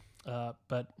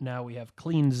 But now we have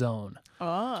Clean Zone.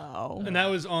 Oh. And that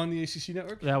was on the ACC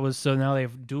network. That was so now they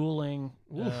have dueling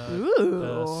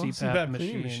CPAP CPAP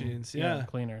cleaning machines, yeah.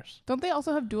 cleaners. Don't they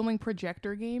also have dueling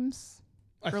projector games?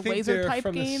 I Or think laser they're type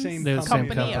from games? the same They're the same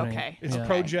company. company. Okay. It's Yeah.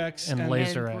 Projects And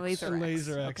Laser X. And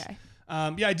Laser X. Okay.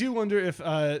 Yeah, I do wonder if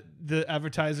the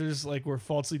advertisers like were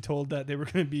falsely told that they were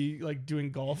going to be like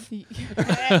doing golf. Like,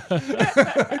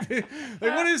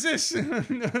 what is this?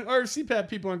 Our CPAP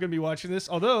people aren't going to be watching this.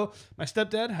 Although my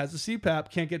stepdad has a CPAP,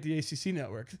 can't get the ACC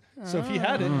network. So if he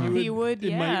had it, He would,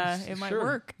 it it might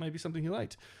work. Might be something he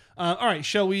liked. All right,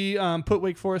 shall we put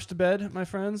Wake Forest to bed, my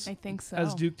friends? I think so.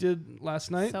 As Duke did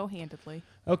last night. So handedly.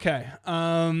 Okay.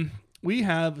 We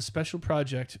have a special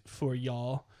project for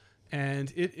y'all,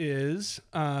 and it is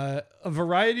a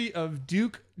variety of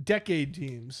Duke decade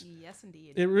teams. Yes,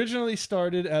 indeed. It originally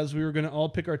started as we were going to all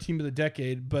pick our team of the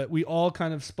decade, but we all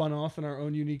kind of spun off in our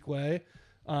own unique way.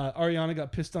 Ariana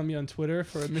got pissed on me on Twitter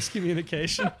for a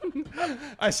miscommunication.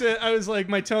 I was like,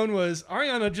 my tone was,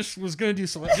 Ariana just was going to do,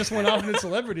 just went off and did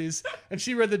celebrities. And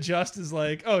she read the just as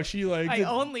like, oh, she like I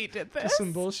only did this.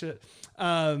 some bullshit.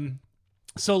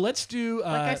 So let's do.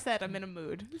 Like I said, I'm in a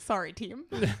mood. Sorry, team.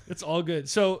 It's all good.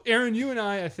 So Aaron, you and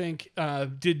I think,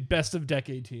 did best of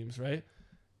decade teams, right?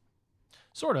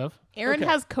 Sort of. Aaron Okay.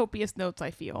 has copious notes,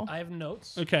 I feel. I have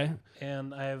notes. Okay.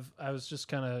 And I was just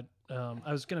kind of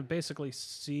I was going to basically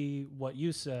see what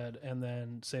you said and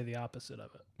then say the opposite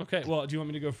of it. Okay. Well, do you want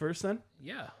me to go first then?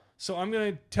 Yeah. So I'm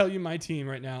going to tell you my team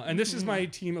right now. And this is my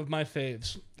team of my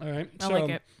faves. All right. I like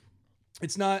it.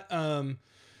 It's not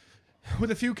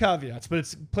with a few caveats, but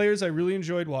it's players I really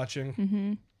enjoyed watching.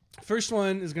 Mm-hmm. First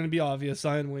one is going to be obvious.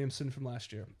 Zion Williamson from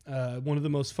last year. One of the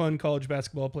most fun college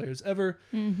basketball players ever.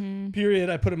 Mm-hmm. Period.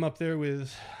 I put him up there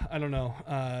with, I don't know,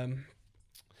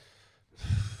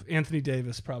 Anthony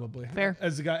Davis probably. Fair.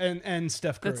 As a guy, and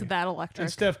Steph Curry. That's that electric.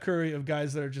 And Steph Curry, of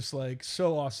guys that are just like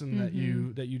so awesome that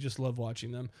you just love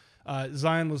watching them.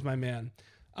 Zion was my man.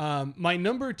 My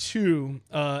number two,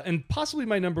 and possibly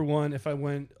my number one if I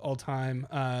went all time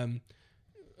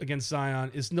against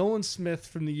Zion, is Nolan Smith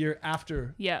from the year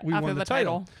after we after won the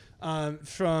title. title.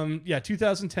 From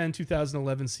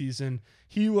 2010-2011 season.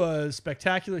 He was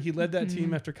spectacular. He led that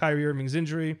team after Kyrie Irving's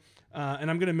injury.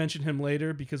 And I'm going to mention him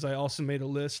later because I also made a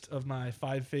list of my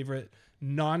 5 favorite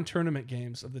non-tournament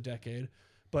games of the decade.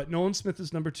 But Nolan Smith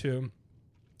is number two.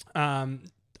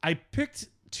 I picked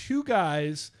 2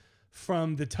 guys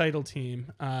from the title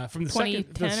team, from the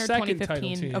 2010 second or title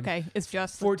 2015. team. Okay, is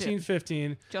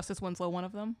 14-15. Justice Winslow one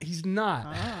of them? He's not.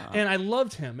 Ah. And I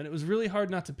loved him, and it was really hard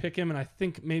not to pick him, and I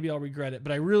think maybe I'll regret it,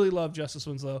 but I really love Justice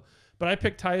Winslow. But I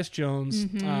picked Tyus Jones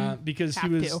because he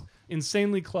was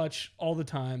insanely clutch all the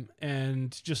time,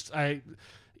 and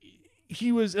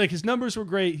he was like, his numbers were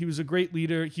great. He was a great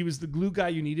leader. He was the glue guy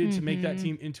you needed to make that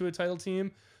team into a title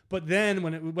team. But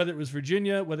then whether it was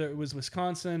Virginia, whether it was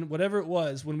Wisconsin, whatever it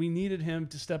was, when we needed him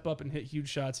to step up and hit huge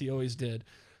shots, he always did.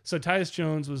 So Tyus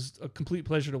Jones was a complete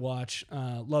pleasure to watch.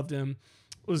 Loved him.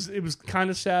 It was kind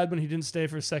of sad when he didn't stay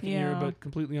for a second year, but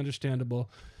completely understandable.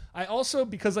 I also,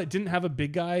 because I didn't have a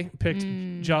big guy, picked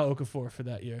Ja Okafor for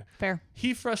that year. Fair.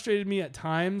 He frustrated me at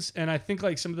times, and I think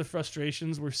like some of the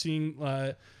frustrations we're seeing,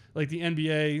 like the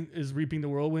NBA is reaping the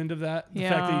whirlwind of that. The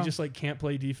fact that he just like can't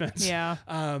play defense. Yeah.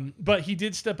 But he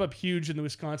did step up huge in the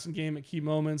Wisconsin game at key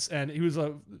moments, and he was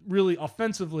really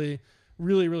offensively,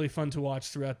 really, really fun to watch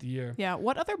throughout the year. Yeah.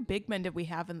 What other big men did we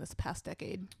have in this past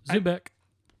decade? Zubek.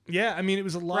 Yeah, I mean, it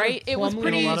was a lot Right. of It was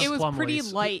Plumlees. pretty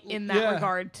light in that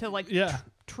regard to like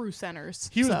true centers.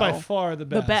 He was by far the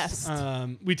best.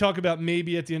 We talk about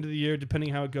maybe at the end of the year, depending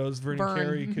how it goes, Vernon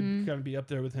Carey could kind of be up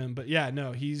there with him. But yeah,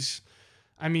 no,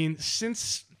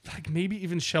 since like maybe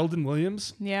even Sheldon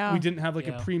Williams, we didn't have like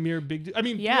a premier big.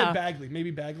 We had Bagley, maybe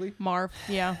Bagley, Marv,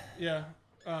 yeah.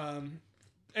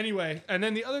 Anyway, and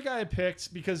then the other guy I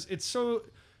picked because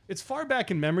it's far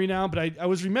back in memory now, but I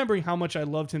was remembering how much I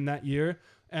loved him that year.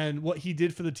 And what he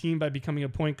did for the team by becoming a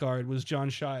point guard was John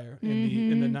Shire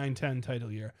in the 9-10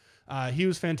 title year. He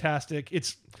was fantastic.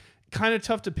 It's kind of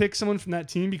tough to pick someone from that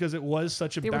team because it was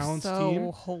such a balanced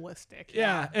team. So holistic.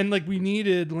 Yeah, and like we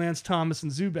needed Lance Thomas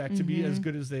and Zubek to be as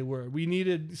good as they were. We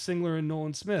needed Singler and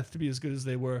Nolan Smith to be as good as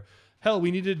they were. Hell,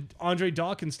 we needed Andre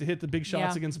Dawkins to hit the big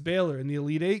shots against Baylor in the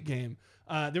Elite Eight game.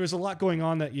 There was a lot going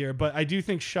on that year, but I do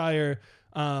think Shire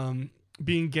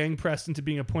being gang pressed into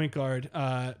being a point guard,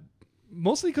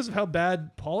 mostly because of how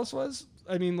bad Paulus was.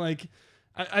 I mean, like,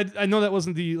 I know that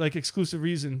wasn't the like exclusive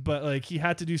reason, but like he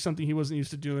had to do something he wasn't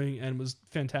used to doing and was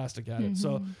fantastic at it.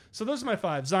 So those are my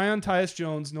five: Zion, Tyus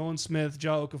Jones, Nolan Smith,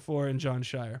 Ja Okafor, and John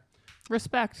Shire.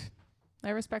 Respect. I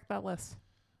respect that list.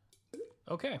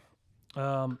 Okay.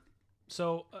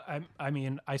 So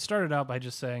I started out by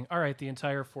just saying, all right, the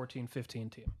entire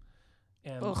 14-15 team,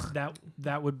 and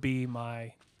that would be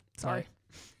my. Sorry.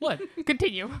 What?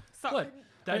 Continue. Sorry. What?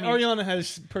 Ariana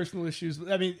has personal issues.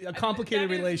 I mean, a complicated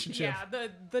relationship. Yeah,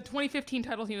 the 2015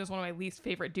 title team is one of my least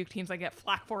favorite Duke teams. I get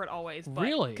flack for it always. But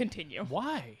really? Continue.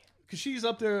 Why? Because she's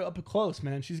up there, up close,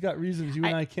 man. She's got reasons you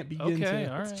and I can't begin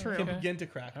to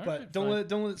crack. All but right, don't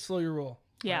let it slow your roll.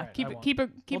 Yeah, right,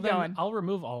 keep going. I'll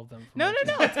remove all of them. No,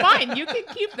 it's fine. You can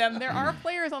keep them. There are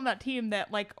players on that team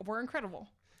that like were incredible.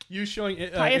 You showing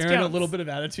Aaron a little bit of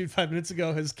attitude 5 minutes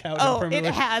ago has cowed him permanently.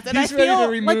 It has, and He's I ready to feel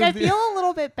remove like I feel a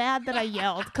little bit bad that I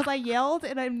yelled because I yelled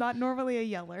and I'm not normally a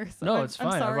yeller. So no, it's fine.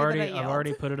 I'm sorry I've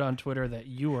already put it on Twitter that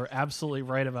you were absolutely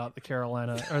right about the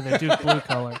Carolina or the Duke blue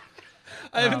color.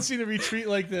 I haven't seen a retreat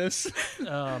like this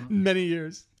many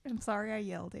years. I'm sorry I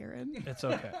yelled, Aaron. It's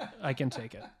okay. I can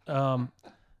take it.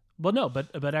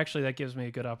 But actually that gives me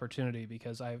a good opportunity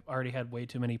because I've already had way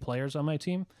too many players on my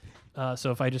team.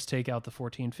 So if I just take out the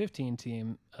 14-15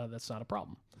 team, that's not a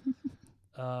problem.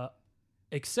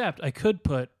 Except I could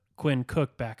put Quinn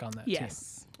Cook back on that team.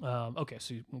 Yes. Okay,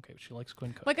 she likes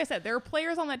Quinn Cook. Like I said, there are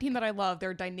players on that team that I love. There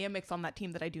are dynamics on that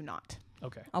team that I do not.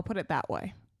 Okay. I'll put it that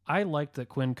way. I liked that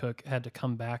Quinn Cook had to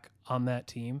come back on that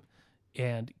team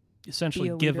and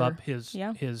essentially give up his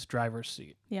driver's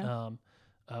seat. Yeah.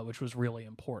 Which was really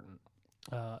important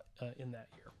in that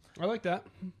year. I like that.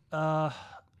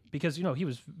 Because, he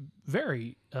was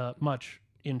very much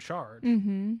in charge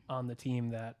on the team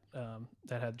that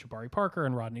had Jabari Parker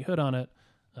and Rodney Hood on it,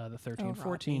 the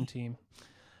 13-14 team.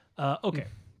 Okay.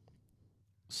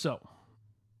 So.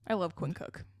 I love Quinn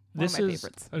Cook. One of my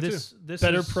favorites. This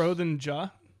better pro than Ja?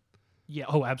 Yeah.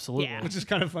 Oh, absolutely. Yeah. Which is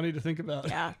kind of funny to think about.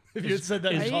 Yeah. If you had said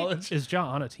that in college. Is Ja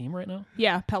on a team right now?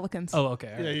 Yeah, Pelicans. Oh,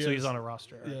 okay. Yeah, right. So he's on a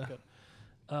roster. All right, yeah.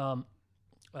 Good.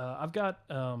 I've got.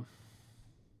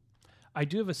 I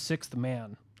do have a sixth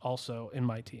man also in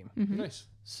my team. Mm-hmm. Nice.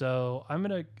 So I'm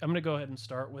gonna go ahead and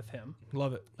start with him.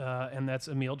 Love it. And that's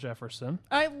Emile Jefferson.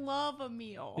 I love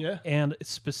Emile. Yeah. And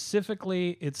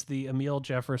specifically, it's the Emile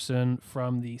Jefferson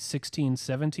from the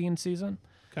 16-17 season.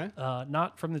 Okay.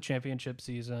 Not from the championship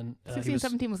season.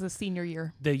 16-17 was his senior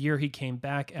year. The year he came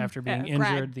back after being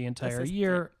injured the entire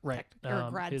year. Right.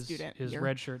 Grad student. His year.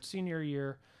 redshirt senior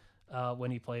year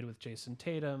when he played with Jason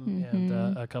Tatum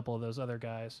and a couple of those other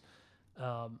guys.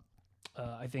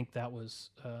 I think that was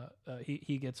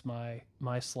he gets my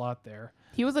slot there.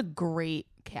 He was a great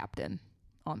captain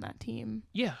on that team.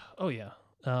 Yeah. Oh yeah.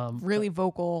 Really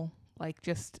vocal, like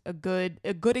just a good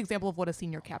example of what a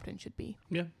senior captain should be.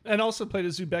 Yeah, and also played a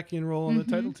Zubekian role on the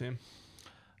title team.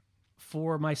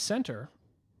 For my center,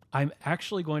 I'm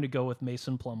actually going to go with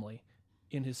Mason Plumlee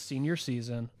in his senior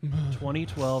season,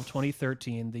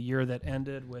 2012-2013, the year that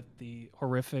ended with the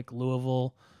horrific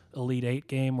Louisville Elite Eight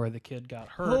game where the kid got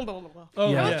hurt. Oh, Yeah. I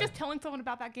yeah. was just telling someone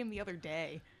about that game the other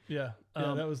day. Yeah,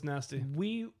 that was nasty.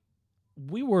 We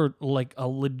were like a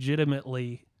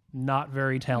legitimately not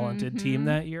very talented team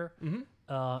that year,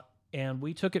 and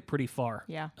we took it pretty far.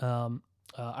 Yeah.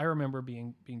 I remember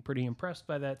being pretty impressed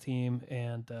by that team,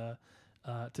 and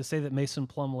to say that Mason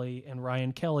Plumlee and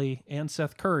Ryan Kelly and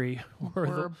Seth Curry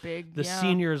were the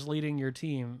seniors leading your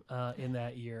team in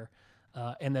that year,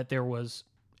 and that there was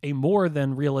a more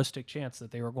than realistic chance that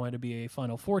they were going to be a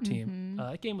Final Four team.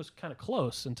 That game was kind of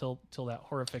close until that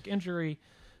horrific injury.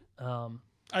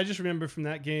 I just remember from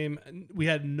that game, we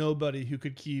had nobody who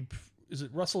could keep. Is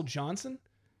it Russell Johnson?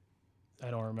 I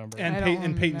don't remember.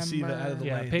 And Peyton Siva out of the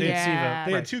lane. Peyton Siva.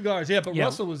 They had two guards. Yeah, but Yeah.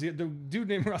 Russell was the dude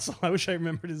named Russell. I wish I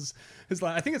remembered his last.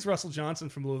 I think it's Russell Johnson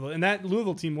from Louisville. And that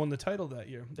Louisville team won the title that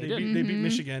year. They beat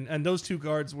Michigan, and those two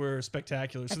guards were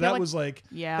spectacular. So that was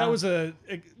that was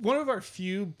one of our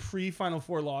few pre-Final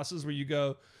Four losses where you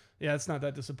go, yeah, it's not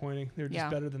that disappointing. They're just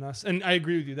better than us. And I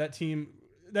agree with you. That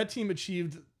team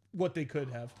achieved what they could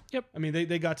have. Yep. I mean,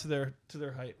 they got to their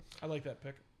height. I like that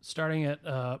pick. Starting at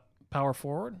power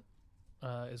forward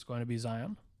is going to be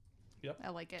Zion. Yep. I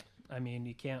like it. I mean,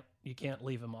 you can't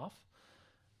leave him off.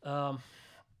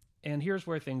 And here's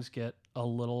where things get a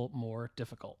little more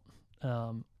difficult.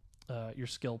 Your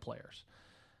skill players.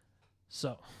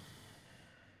 So,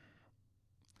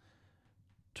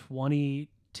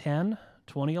 2010,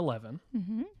 2011,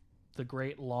 the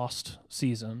great lost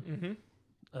season.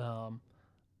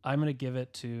 I'm going to give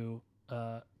it to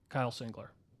Kyle Singler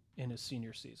in his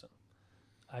senior season.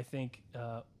 I think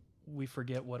we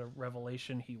forget what a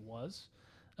revelation he was.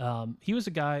 He was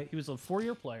a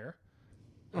 4-year player.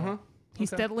 He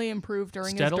steadily improved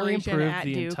during his Steadily duration improved at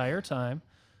the Duke. entire time.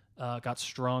 Got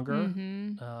stronger,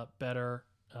 better.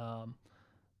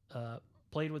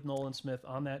 Played with Nolan Smith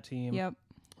on that team. Yep.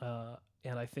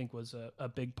 And I think was a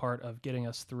big part of getting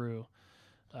us through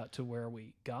to where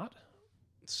we got.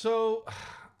 So,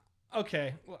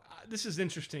 okay, well, this is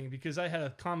interesting because I had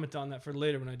a comment on that for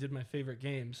later when I did my favorite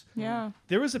games. Yeah.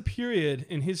 There was a period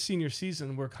in his senior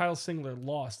season where Kyle Singler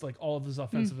lost like all of his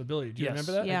offensive ability. Do you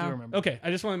remember that? Yeah. I do remember. Okay, I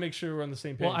just want to make sure we're on the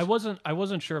same page. Well, I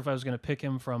wasn't sure if I was going to pick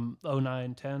him from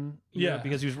 09-10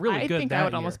 because he was really good I think that I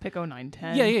would year. almost pick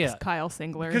 09-10. Yeah. Kyle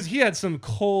Singler. Because he had some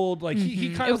cold, like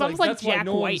he kind It was of almost like that's why Jack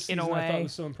Nolan's White in a season I thought way.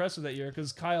 was so impressive that year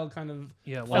because Kyle kind of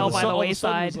fell by the all of a sudden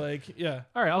wayside. was like, yeah.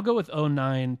 All right, I'll go with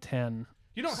 09-10.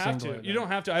 You don't have to. Singler, You don't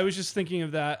have to. I was just thinking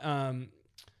of that.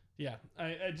 Yeah.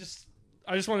 I just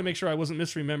want to make sure I wasn't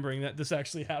misremembering that this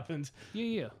actually happened.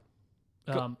 Yeah.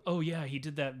 He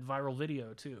did that viral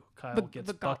video too. Kyle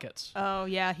gets buckets. Oh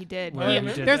yeah, he did. Where he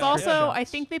did There's that. also, Yeah. I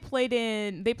think they played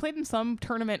in some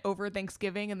tournament over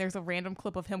Thanksgiving, and there's a random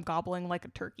clip of him gobbling like a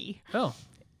turkey. Oh,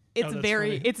 It's that's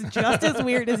very, funny. it's just as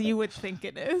weird as you would think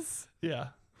it is. Yeah.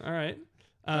 All right.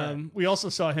 We also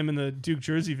saw him in the Duke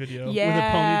jersey video Yeah,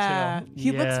 with a ponytail.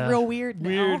 he looks Yeah. real weird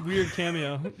now. Weird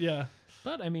cameo. Yeah.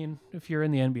 but I mean, if you're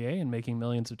in the NBA and making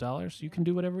millions of dollars, you can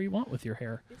do whatever you want with your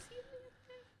hair.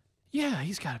 Yeah,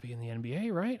 he's got to be in the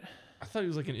NBA, right? I thought he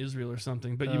was like in Israel or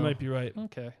something, but you might be right.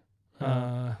 Okay,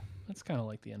 that's kind of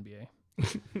like the NBA.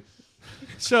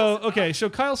 So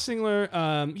Kyle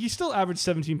Singler, he still averaged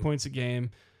 17 points a game.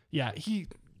 Yeah,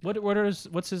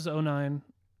 What's his 09?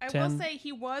 I 10? will say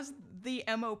he was the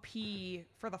MOP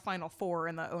for the Final Four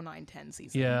in the 09-10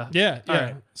 season. Yeah. Yeah. All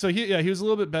right. So he was a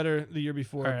little bit better the year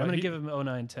before. All right, I'm but going to give him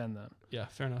 09-10 then. Yeah,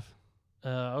 fair enough.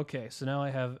 Okay, so now I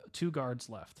have 2 guards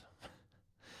left.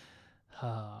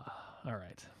 All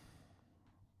right.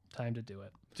 Time to do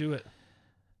it. Do it.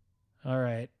 All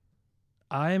right.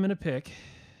 I'm going to pick...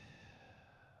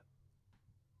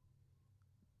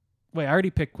 Wait, I already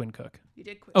picked Quinn Cook. You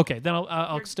did quick. Okay, then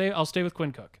I'll stay with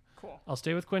Quinn Cook. Cool. I'll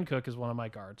stay with Quinn Cook as one of my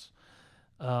guards.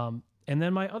 And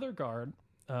then my other guard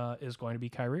is going to be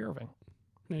Kyrie Irving.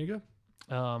 There you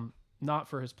go. Not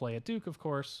for his play at Duke, of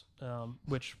course,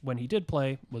 which when he did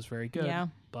play was very good. Yeah.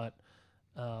 But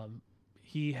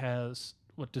he has,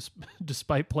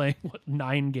 despite playing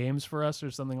 9 games for us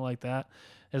or something like that,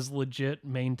 has legit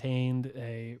maintained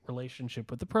a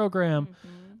relationship with the program.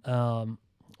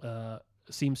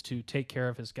 Seems to take care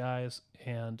of his guys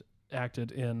and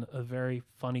acted in a very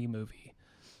funny movie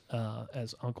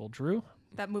as Uncle Drew.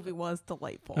 That movie was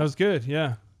delightful. That was good.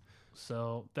 Yeah.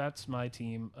 So that's my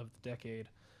team of the decade,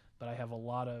 but I have a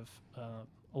lot of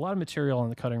material on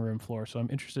the cutting room floor. So I'm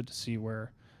interested to see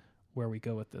where we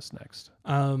go with this next.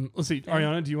 Let's see,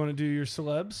 Ariana, do you want to do your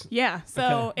celebs? Yeah.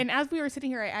 So, and as we were sitting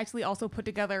here, I actually also put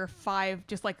together 5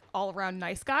 just like all around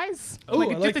nice guys. Oh,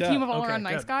 just like a that. team of all around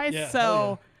nice guys. Yeah,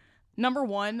 So, number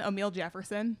 1, Emil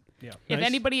Jefferson. Yeah. If Nice.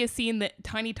 anybody has seen the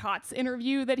Tiny Tots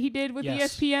interview that he did with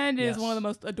Yes. ESPN, it Yes. is one of the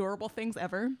most adorable things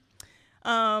ever.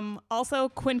 Also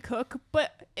Quinn Cook,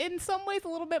 but in some ways a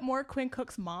little bit more Quinn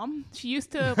Cook's mom. She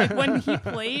used to, like, when he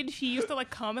played, she used to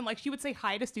like come and like she would say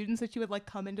hi to students, and she would like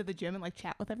come into the gym and like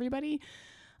chat with everybody.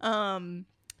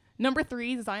 Number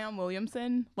 3, Zion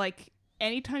Williamson. Like,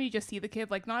 anytime you just see the kid,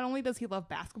 like, not only does he love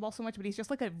basketball so much, but he's just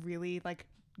like a really like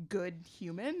good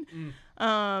human.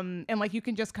 And like you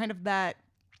can just kind of, that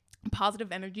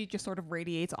positive energy just sort of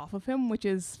radiates off of him, which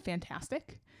is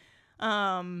fantastic.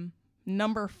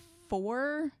 Number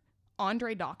 4,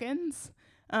 Andre Dawkins.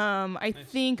 I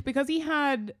think because he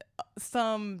had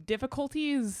some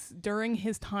difficulties during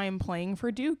his time playing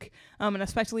for Duke, and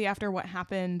especially after what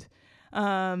happened,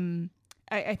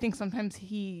 I think sometimes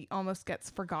he almost gets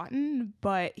forgotten,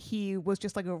 but he was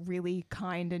just like a really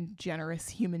kind and generous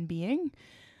human being.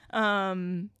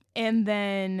 And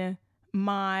then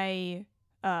my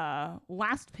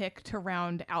last pick to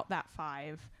round out that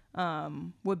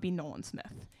 5 would be Nolan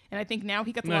Smith. And I think now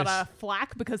he gets a lot of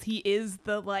flack because he is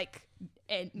the like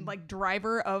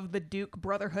driver of the Duke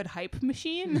Brotherhood hype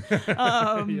machine.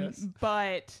 Yes.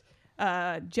 But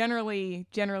generally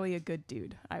a good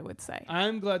dude, I would say.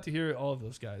 I'm glad to hear all of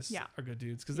those guys are good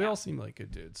dudes, because they all seem like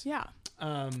good dudes. Yeah.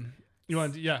 You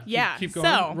want to, keep going,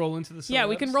 So, roll into the celebs? Yeah,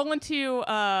 we can roll into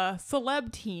a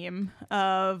celeb team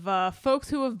of folks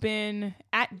who have been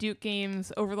at Duke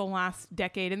games over the last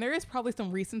decade. And there is probably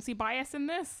some recency bias in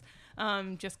this,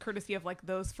 just courtesy of like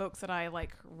those folks that I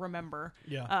like remember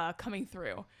coming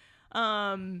through.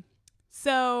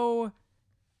 So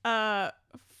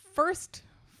first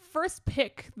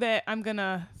pick that I'm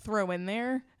gonna throw in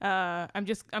there, I'm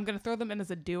gonna throw them in as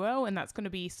a duo, and that's gonna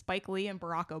be Spike Lee and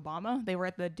Barack Obama. They were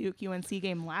at the Duke UNC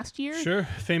game last year. Sure,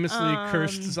 famously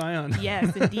cursed Zion.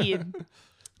 Yes, indeed.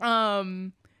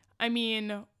 I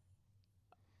mean,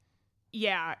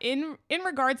 yeah. In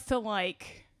regards to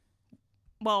like,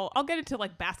 well, I'll get into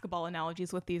like basketball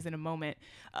analogies with these in a moment.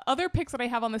 Other picks that I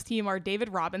have on this team are David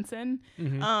Robinson.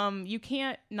 Mm-hmm. You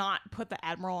can't not put the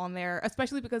Admiral on there,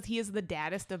 especially because he is the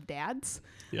daddest of dads.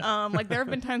 Yeah. Like there have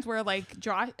been times where like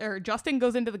Justin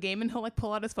goes into the game and he'll like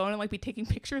pull out his phone and like be taking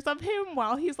pictures of him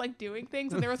while he's like doing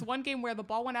things. And there was one game where the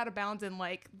ball went out of bounds and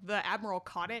like the Admiral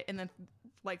caught it and then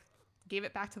like gave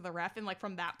it back to the ref, and like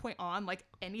from that point on, like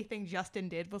anything Justin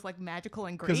did was like magical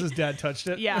and great Because his dad touched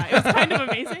it. Yeah, it was kind of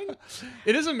amazing.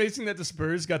 It is amazing that the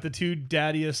Spurs got the 2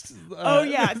 daddiest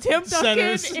Tim Duncan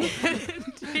centers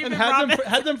and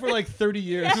had them for like 30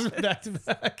 years back to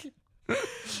back.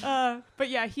 But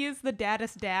yeah, he is the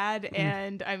daddest dad,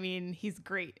 and I mean, he's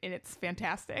great, and it's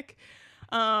fantastic.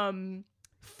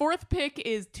 4th pick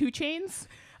is 2 Chainz.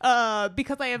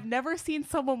 Because I have never seen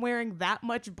someone wearing that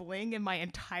much bling in my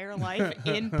entire life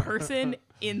in person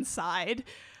inside.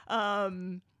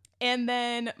 And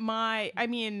then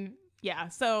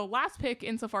so last pick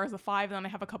insofar as the 5, and then I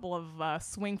have a couple of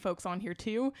swing folks on here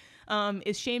too,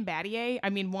 is Shane Battier.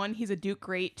 I mean, 1, he's a Duke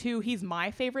great. 2, he's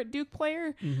my favorite Duke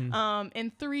player.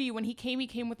 And 3, when he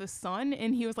came with his son,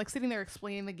 and he was like sitting there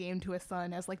explaining the game to his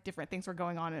son as like different things were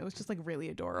going on, and it was just like really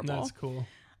adorable. That's cool.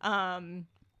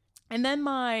 And then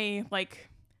my like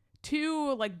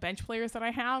 2 like bench players that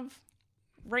I have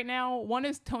right now, 1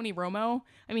 is Tony Romo.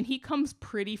 I mean, he comes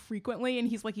pretty frequently, and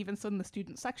he's like even stood in the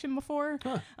student section before.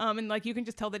 And like you can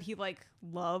just tell that he like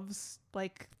loves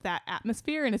like that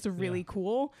atmosphere, and it's really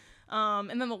cool.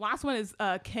 And then the last one is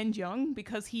Ken Jeong,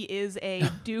 because he is a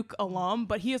Duke alum,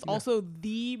 but he is also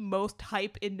the most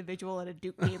hype individual at a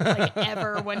Duke game like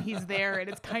ever when he's there, and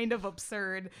it's kind of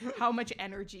absurd how much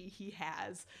energy he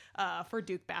has for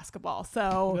Duke basketball.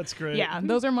 So that's great. Yeah,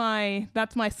 that's my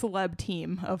celeb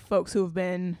team of folks who have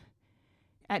been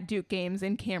at Duke games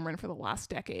in Cameron for the last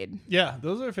decade. Yeah,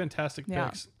 those are fantastic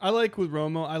picks. I like with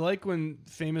Romo, I like when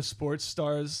famous sports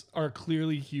stars are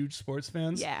clearly huge sports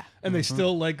fans. Yeah. And they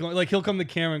still like going, like he'll come to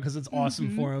Cameron because it's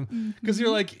awesome for him. Because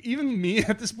you're like, even me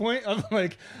at this point, I'm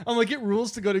like, it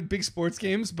rules to go to big sports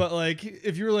games, but like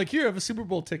if you were like, here, I have a Super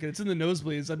Bowl ticket, it's in the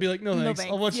nosebleeds, I'd be like, no thanks.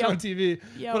 I'll watch it on TV.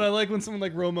 But I like when someone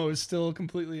like Romo is still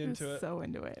completely into it. So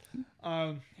into it.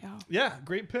 Yeah,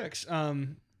 great picks.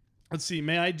 Let's see.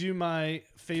 May I do my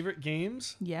favorite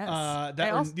games?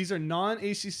 Yes. These are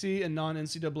non-ACC and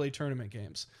non-NCAA tournament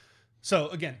games. So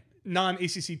again,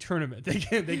 non-ACC tournament. They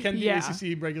can do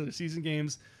ACC regular season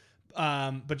games,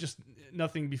 but just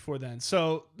nothing before then.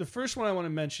 So the first one I want to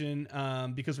mention,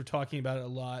 because we're talking about it a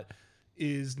lot,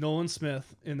 is Nolan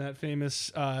Smith in that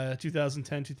famous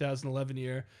 2010-2011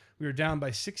 year. We were down by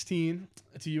 16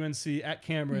 to UNC at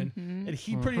Cameron, and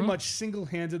he pretty much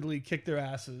single-handedly kicked their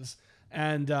asses.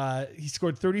 And he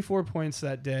scored 34 points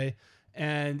that day,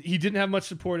 and he didn't have much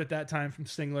support at that time from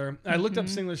Singler. I looked up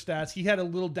Singler's stats. He had a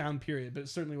little down period, but it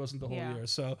certainly wasn't the whole year.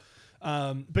 So,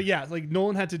 but yeah, like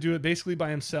Nolan had to do it basically by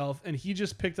himself, and he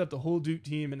just picked up the whole Duke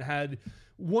team and had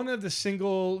one of the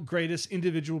single greatest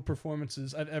individual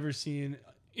performances I've ever seen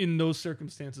in those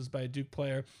circumstances by a Duke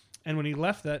player. And when he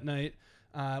left that night,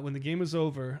 when the game was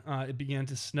over, it began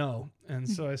to snow. And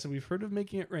so I said, we've heard of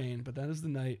making it rain, but that is the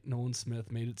night Nolan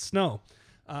Smith made it snow.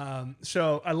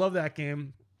 So I love that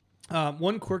game.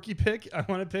 One quirky pick I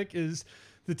want to pick is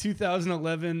the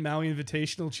 2011 Maui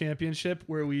Invitational Championship,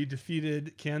 where we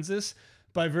defeated Kansas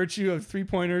by virtue of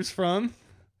 3-pointers from...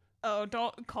 Oh,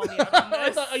 don't call me out on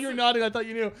this. You were nodding. I thought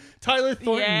you knew. Tyler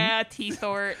Thornton. Yeah, T.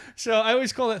 Thort. So I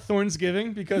always call it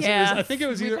Thornsgiving because I think it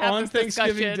was either on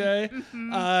Thanksgiving Day.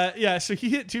 So he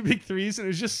hit 2 big threes, and it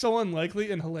was just so unlikely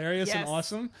and hilarious and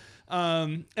awesome.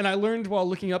 And I learned while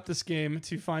looking up this game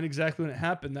to find exactly when it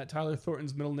happened that Tyler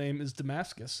Thornton's middle name is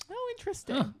Damascus. Oh,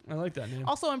 interesting. I like that name.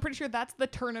 Also, I'm pretty sure that's the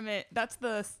tournament. That's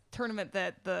the tournament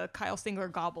that the Kyle Singler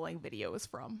gobbling video is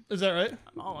from. Is that right?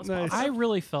 I'm almost Nice. positive. I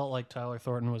really felt like Tyler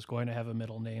Thornton was going to have a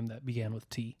middle name that began with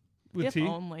T. With If T?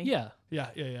 only. Yeah. Yeah.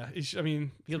 I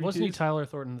mean, Wasn't he T's? Tyler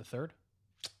Thornton the third?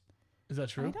 Is that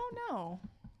true? I don't know.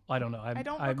 I don't know. I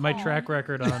don't my recall. track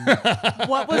record on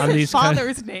What was On his these kind-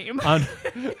 father's name? on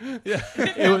Yeah.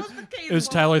 it was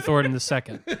Tyler Thornton the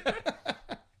second.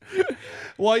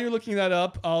 While you're looking that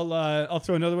up, I'll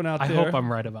throw another one out I there. hope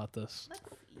I'm right about this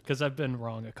because I've been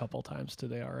wrong a couple times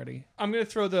today already. I'm going to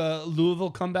throw the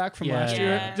Louisville comeback from last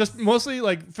year. Yes. Just mostly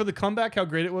like for the comeback, how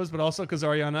great it was, but also because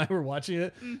Ariana and I were watching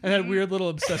it and had weird little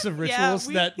obsessive rituals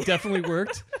that definitely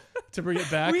worked to bring it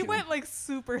back. We went like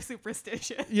super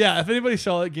superstitious. Yeah, if anybody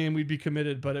saw that game, we'd be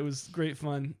committed, but it was great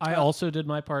fun. I also did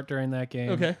my part during that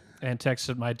game. Okay. And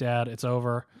texted my dad, "It's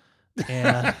over,"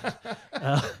 and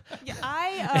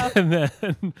and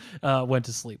then went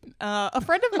to sleep. A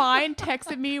friend of mine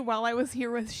texted me while I was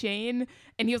here with Shane,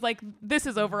 and he was like, "This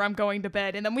is over. I'm going to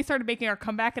bed." And then we started making our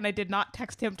comeback, and I did not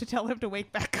text him to tell him to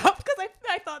wake back up because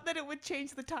I thought that it would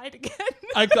change the tide again.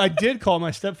 I did call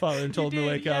my stepfather and told him to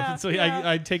wake up, yeah, and so yeah.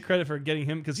 I take credit for getting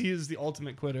him because he is the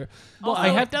ultimate quitter. Well,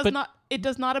 Also, it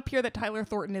does not appear that Tyler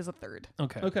Thornton is a third.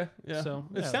 Okay, yeah. So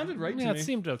it sounded right to yeah, me. it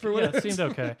seemed okay. for what Yeah, it it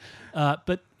seemed okay.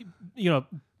 But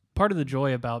part of the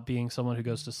joy about being someone who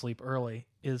goes to sleep early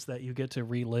is that you get to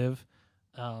relive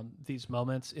these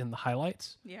moments in the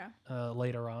highlights. Yeah.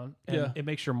 Later on, and Yeah. it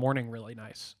makes your morning really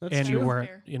nice. That's and true. you weren't,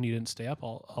 Fair. and you didn't stay up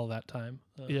all that time.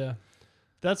 Yeah,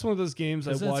 that's one of those games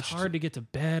I 'Cause watched. It's hard to get to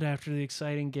bed after the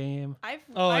exciting game. I've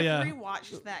yeah.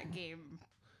 rewatched that game,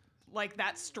 like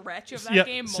that stretch of that Yep,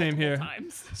 game same multiple here.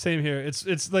 times. Same here.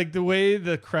 It's like the way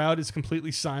the crowd is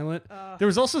completely silent. There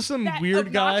was also some That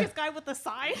weird guy, obnoxious guy with the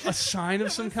sign. a sign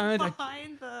of some kind.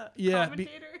 behind the Yeah,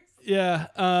 commentators.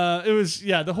 It was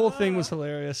the whole thing was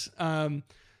hilarious. And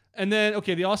then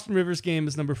the Austin Rivers game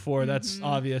is number 4. That's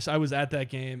obvious. I was at that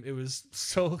game. It was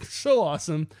so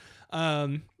awesome.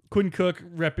 Quinn Cook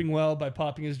repping well by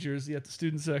popping his jersey at the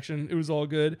student section. It was all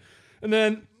good. And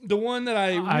then the one that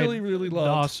I really The loved.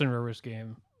 Austin Rivers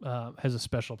game has a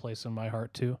special place in my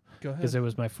heart too. Go Because ahead. it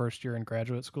was my first year in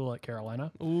graduate school at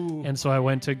Carolina. Ooh. And so I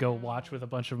went to go watch with a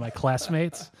bunch of my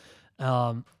classmates.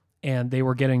 And they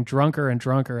were getting drunker and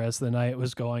drunker as the night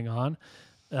was going on.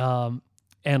 And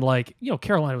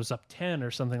Carolina was up 10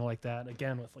 or something like that,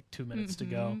 again, with 2 minutes to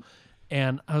go.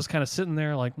 And I was kind of sitting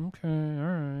there like, okay, all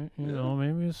right,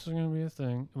 maybe this is going to be a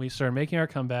thing. And we started making our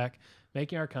comeback,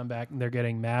 and they're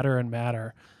getting madder and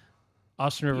madder.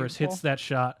 Austin Rivers Beautiful. hits that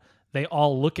shot. They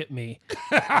all look at me.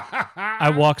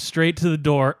 I walk straight to the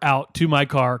door, out to my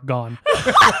car, gone.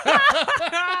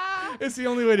 It's the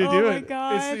only way to Oh do my it.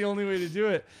 God. It's the only way to do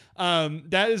it.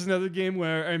 That is another game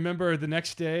where I remember the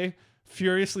next day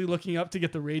furiously looking up to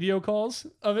get the radio calls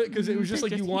of it because it was just like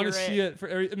Just you want to hear see it for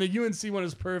every. And the UNC one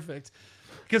is perfect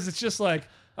because it's just like,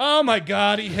 oh my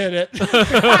God, he hit it.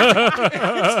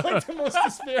 It's like the most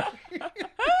despairing.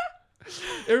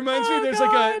 It reminds me,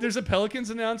 there's a Pelicans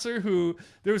announcer who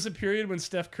there was a period when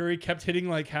Steph Curry kept hitting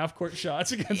half court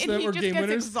shots against And them he or just game gets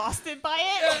winners. exhausted by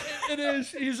it. It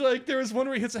is. He's like, there was one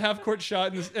where he hits a half court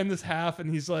shot in this half,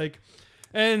 and he's like,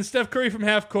 and Steph Curry from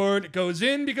half court goes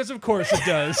in because of course it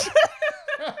does.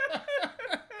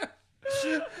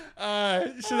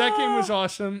 So that game was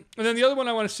awesome. And then the other one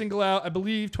I want to single out, I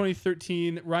believe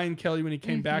 2013, Ryan Kelly when he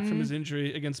came back from his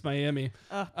injury against Miami.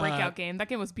 Breakout game. That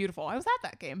game was beautiful. I was at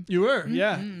that game. You were,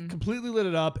 yeah. Completely lit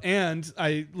it up. And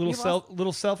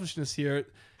little selfishness here.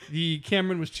 The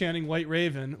Cameron was chanting White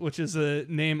Raven, which is a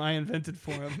name I invented for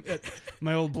him at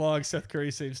my old blog, Seth Curry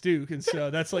Saves Duke. And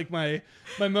so that's like my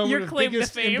moment Your of claim to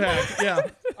biggest fame. impact. Yeah.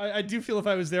 I do feel if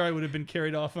I was there, I would have been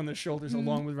carried off on their shoulders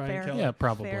along with Ryan fair. Kelly. Yeah,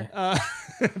 probably. Fair.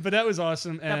 But that was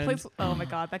awesome. That And, place. Oh my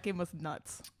god, that game was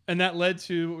nuts. and that led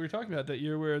to what we were talking about that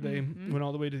year where they went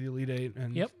all the way to the Elite Eight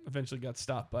and Yep. eventually got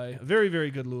stopped by a very, very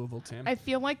good Louisville team. I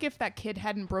feel like if that kid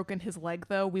hadn't broken his leg,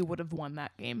 though, we would have won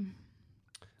that game.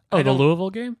 Oh, I the don't- Louisville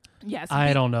game? Yes.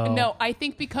 I don't know. No, I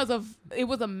think because of it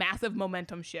was a massive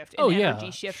momentum shift and Oh, yeah,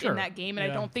 energy shift sure. in that game, and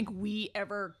Yeah. I don't think we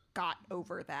ever got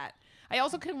over that. I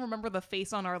also can remember the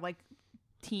face on our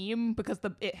team because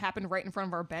it happened right in front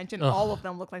of our bench, and all of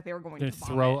them looked like they were going They to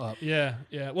throw vomit. up. Yeah,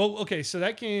 yeah. Well, okay, so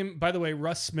that game, by the way,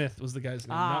 Russ Smith was the guy's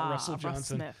name, not Russell Russ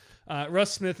Johnson. Smith.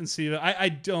 Russ Smith and Siva.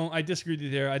 I disagree with you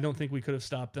there. I don't think we could have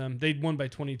stopped them. They'd won by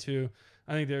 22.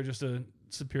 I think they were just a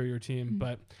superior team.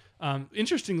 But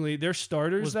interestingly, their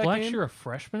starters Was that Blackshear game. a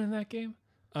freshman in that game?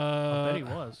 I bet he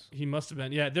was. He must have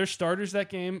been. Yeah, their starters that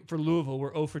game for Louisville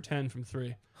were 0 for 10 from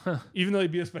 3. Even though they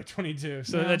beat us by 22.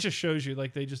 So Yeah. that just shows you,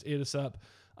 like, they just ate us up.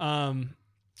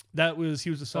 He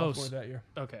was a sophomore that year.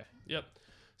 Okay. Yep.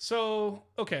 So,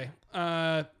 okay.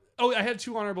 I had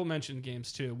 2 honorable mention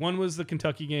games, too. One was the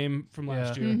Kentucky game from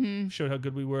last year. Showed how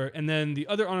good we were. And then the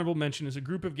other honorable mention is a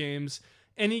group of games,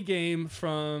 any game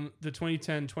from the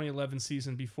 2010-2011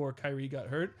 season before Kyrie got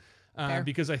hurt.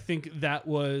 Because I think that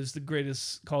was the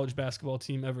greatest college basketball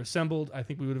team ever assembled. I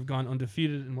think we would have gone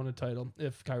undefeated and won a title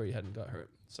if Kyrie hadn't got hurt.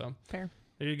 So Fair.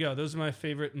 there you go. Those are my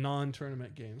favorite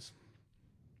non-tournament games.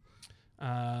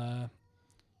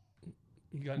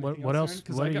 You got What anything else? Aaron?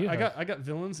 'Cause What do you I have? got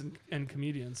villains and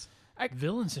comedians.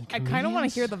 Villains and I comedians? kind of want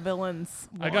to hear the villains.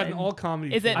 I got an one. all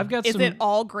comedy. Is it? theme. I've got is some- it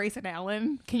all Grayson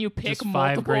Allen? Can you pick Just 5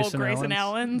 multiple Grayson Grayson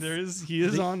Allens? Allens? He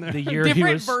is on there. The year he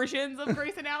Different was. versions of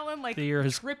Grayson Allen, like The year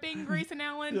his- tripping Grayson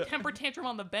Allen, Yeah. temper tantrum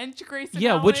on the bench Grayson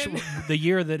Yeah, Allen. which the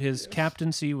year that his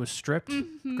captaincy was stripped,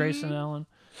 Grayson Allen.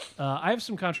 I have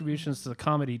some contributions to the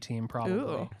comedy team, probably.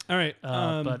 Ooh. All right,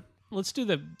 But let's do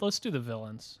the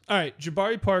villains. all right.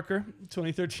 Jabari Parker,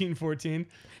 2013-14.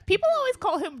 People always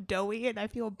call him doughy, and I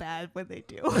feel bad when they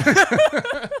do.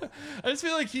 I just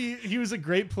feel like he was a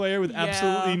great player with Yeah.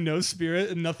 absolutely no spirit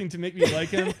and nothing to make me like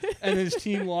him. And his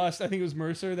team lost. I think it was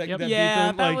Mercer that, Yep. that beat yeah,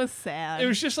 them. that Like, was sad. it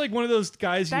was just like one of those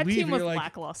guys you that leave team and was you're like,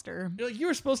 lackluster. you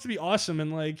were supposed to be awesome.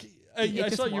 And like, I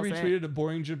just saw you wasn't. retweeted a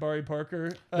boring Jabari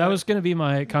Parker. That was going to be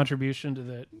my contribution to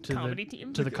the Comedy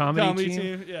team. to the comedy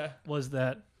team. Yeah. Was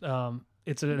that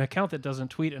it's an account that doesn't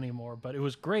tweet anymore, but it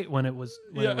was great when it was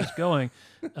Yeah. it was going.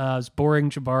 It's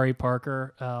boring Jabari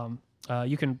Parker.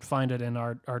 You can find it in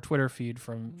our Twitter feed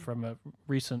from a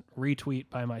recent retweet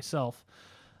by myself.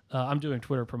 I'm doing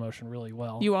Twitter promotion really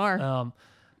well. You are.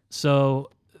 So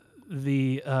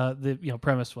the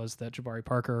premise was that Jabari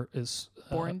Parker is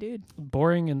Boring dude.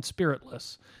 boring and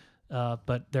spiritless,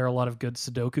 but there are a lot of good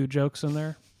Sudoku jokes in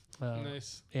there,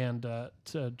 Nice. and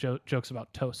jokes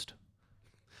about toast.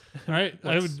 All right.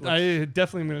 I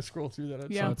definitely am going to scroll through that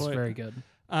at Yeah. some It's point. very good.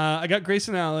 I got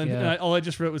Grayson Allen, Yeah. and all I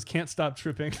just wrote was "can't stop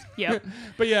tripping." Yep.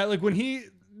 But yeah, like when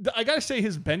I gotta say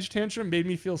his bench tantrum made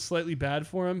me feel slightly bad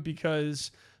for him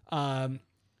because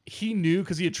he knew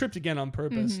because he had tripped again on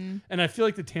purpose, and I feel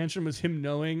like the tantrum was him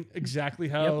knowing exactly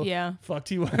how Yeah. fucked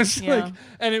he was, Yeah.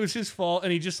 and it was his fault,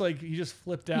 and he just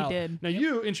flipped out. did. Now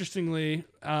you, interestingly,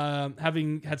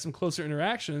 having had some closer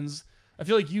interactions, I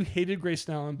feel like you hated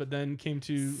Grayson Allen, but then came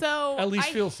to So at least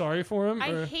I feel sorry for him. I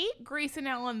or- hate Grayson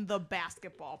Allen, the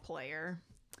basketball player,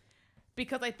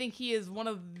 because I think he is one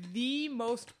of the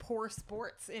most poor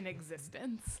sports in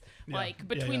existence. Yeah. Like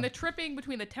between Yeah. the tripping,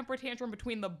 between the temper tantrum,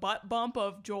 between the butt bump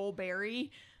of Joel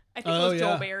Berry. I think Oh it was yeah,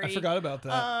 Joel Berry. I forgot about that.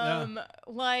 Yeah.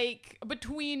 Like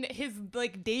between his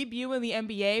debut in the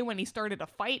NBA when he started a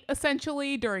fight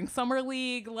essentially during summer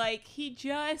league, like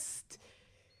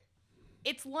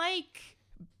it's like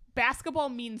basketball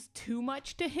means too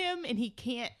much to him and he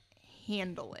can't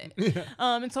handle it.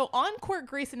 And so on court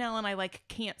Grayson Allen I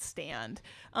can't stand.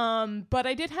 But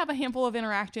I did have a handful of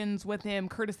interactions with him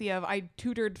courtesy of I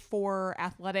tutored for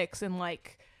athletics and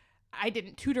I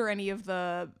didn't tutor any of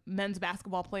the men's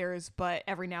basketball players, but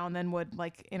every now and then would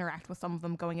interact with some of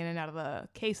them going in and out of the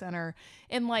K Center.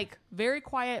 And very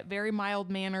quiet, very mild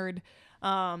mannered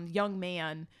young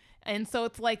man. And so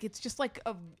it's just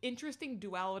a interesting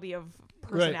duality of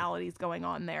personalities going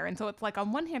on there. And so it's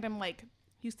on one hand I'm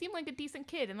you seem like a decent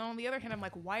kid. And then on the other hand, I'm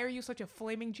like, why are you such a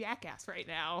flaming jackass right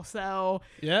now? So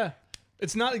yeah.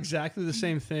 It's not exactly the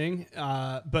same thing,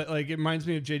 but like it reminds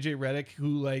me of JJ Redick,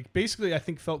 who like basically I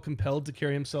think felt compelled to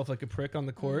carry himself like a prick on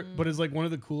the court, but is like one of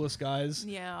the coolest guys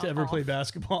to ever play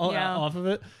basketball off of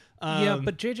it.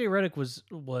 But JJ Redick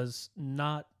was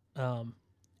not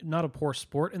a poor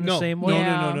sport in the same way.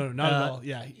 No, not at all.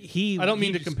 Yeah, I don't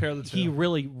mean to compare the two. He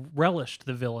really relished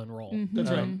the villain role. That's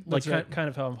right. Like That's right. kind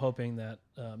of how I'm hoping that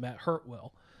Matt Hurt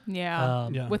will.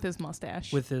 Yeah, with his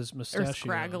mustache. With his or mustache.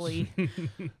 scraggly.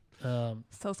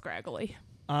 So scraggly.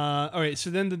 All right, so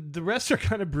then the rest are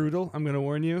kind of brutal. I'm going to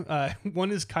warn you.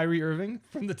 One is Kyrie Irving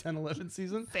from the 10-11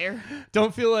 season. Fair. I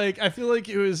feel like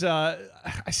it was. I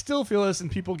still feel this,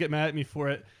 and people get mad at me for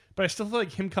it. But I still feel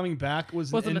like him coming back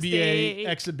was an NBA mistake.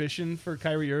 exhibition for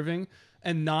Kyrie Irving,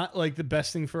 and not like the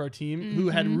best thing for our team, who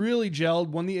had really gelled,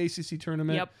 won the ACC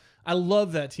tournament. Yep. I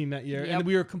love that team that year, Yep. and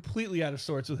we were completely out of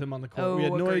sorts with him on the court. We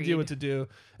had no agreed. idea what to do,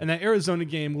 and that Arizona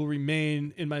game will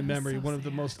remain in my memory, so one of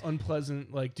the sad. most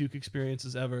unpleasant like Duke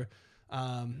experiences ever.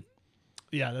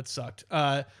 Yeah, that sucked.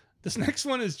 This next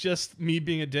one is just me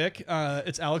being a dick.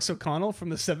 It's Alex O'Connell from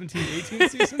the 17-18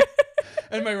 season.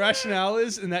 And my rationale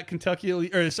is in that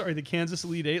the Kansas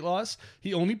Elite Eight loss,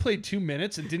 he only played 2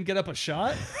 minutes and didn't get up a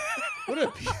shot.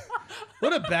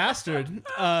 What a bastard.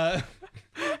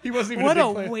 He wasn't even What a a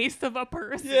big player. waste of a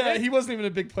person. Yeah, he wasn't even a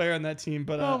big player on that team,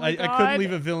 but Oh my I God. couldn't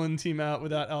leave a villain team out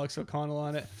without Alex O'Connell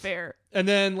on it. Fair. And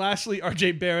then lastly,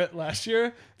 RJ Barrett last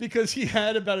year, because he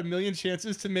had about 1 million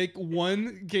chances to make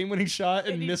one game-winning shot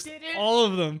and he missed didn't. all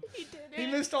of them. He did He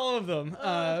it. missed all of them.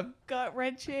 Gut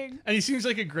wrenching. And he seems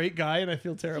like a great guy, and I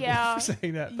feel terrible Yeah. for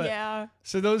saying that. But Yeah.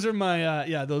 so those are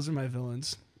my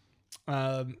villains.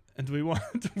 And do we want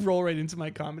to roll right into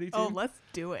my comedy team? Oh, let's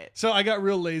do it. So I got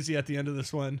real lazy at the end of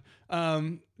this one.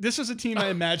 This was a team I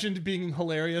imagined being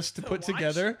hilarious to put watch?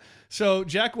 together. So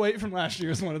Jack White from last year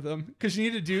is one of them, because you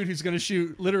need a dude who's going to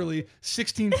shoot literally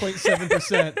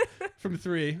 16.7% from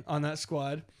three on that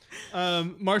squad.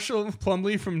 Marshall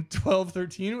Plumlee from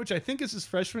 12-13, which I think is his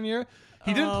freshman year.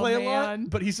 He didn't play a lot, man.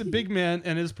 but he's a big man,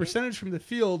 and his percentage from the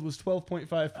field was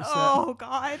 12.5%. Oh,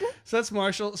 God. So that's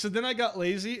Marshall. So then I got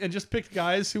lazy and just picked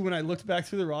guys who, when I looked back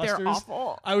through the rosters, They're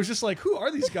awful. I was just like, who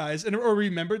are these guys? Or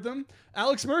remembered them.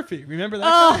 Alex Murphy. Remember that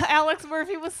Oh, guy? Alex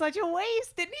Murphy was such a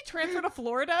waste. Didn't he transfer to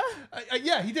Florida?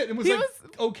 Yeah, he did. It was He like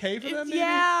was- okay for them, maybe?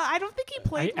 Yeah, I don't think he I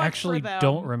played much actually for them.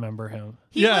 don't remember him.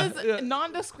 He Yeah, was yeah.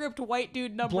 nondescript white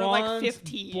dude number Blonde, like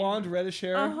 15. blonde, reddish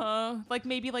hair. Uh-huh. Like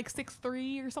maybe like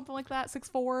 6'3" or something like that,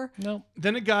 6'4". No.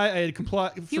 Then a guy I had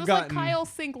He was like Kyle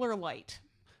Singler light.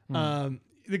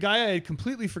 The guy I had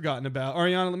completely forgotten about.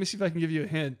 Ariana, let me see if I can give you a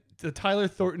hint. The Tyler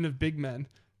Thornton of Big Men.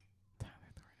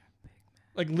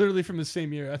 Like literally from the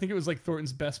same year. I think it was like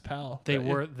Thornton's best pal. They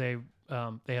But they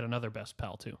had another best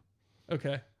pal too.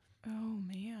 okay. Oh,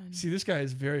 man. See, this guy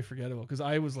is very forgettable because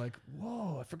I was like,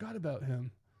 whoa, I forgot about him.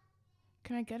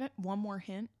 Can I get it? One more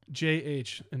hint?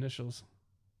 JH initials.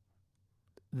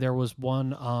 There was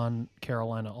one on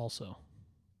Carolina also.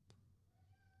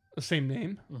 The same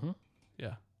name? Mm-hmm.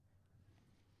 Yeah.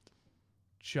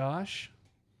 Josh.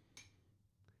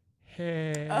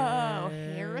 Hey. Oh,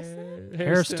 Harrison?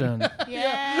 Hairston.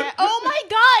 Yeah. Oh, my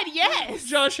God, yes.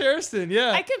 Josh Hairston,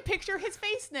 yeah. I can picture his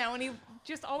face now, and he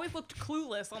just always looked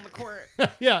clueless on the court.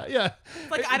 yeah.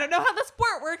 Like, I don't know how the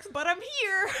sport works, but I'm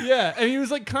here. Yeah, and he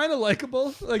was like kind of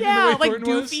likable, like in the Yeah, way like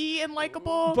Thornton was, goofy and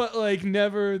likable. but like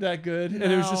never that good, and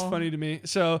it was just No. funny to me.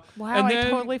 So Wow, and I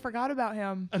then, totally forgot about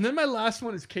him. And then my last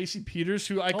one is Casey Peters,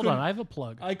 who I Hold couldn't. on, I have a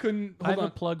plug. I couldn't. I Hold have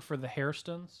on. a plug for the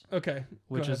Hairstons, Okay,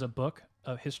 which is a book,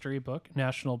 a history book,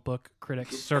 National Book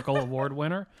Critics Circle Award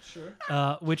winner.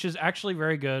 Sure. Which is actually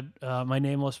very good. My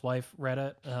nameless wife read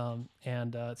it,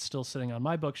 and it's still sitting on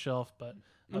my bookshelf. But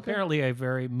apparently, a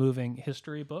very moving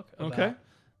history book about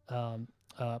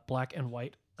black and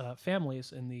white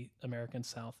families in the American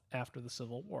South after the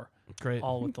Civil War, Great.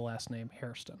 all with the last name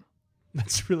Hairston.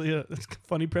 That's really that's a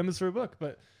funny premise for a book,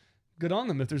 but good on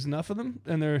them. If there's enough of them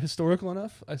and they're historical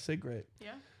enough, I say great.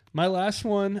 Yeah. My last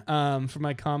one for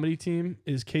my comedy team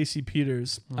is Casey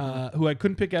Peters, who I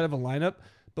couldn't pick out of a lineup.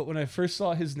 But when I first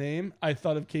saw his name, I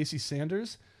thought of Casey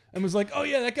Sanders and was like, oh,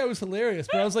 yeah, that guy was hilarious.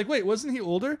 But I was like, wait, wasn't he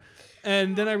older?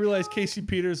 And then I realized Casey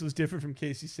Peters was different from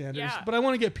Casey Sanders. Yeah. But I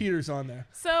want to get Peters on there.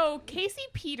 So Casey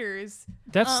Peters.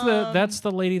 That's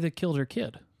the lady that killed her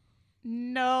kid.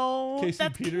 No, Casey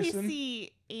that's Peterson?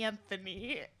 Casey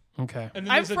Anthony. Okay. And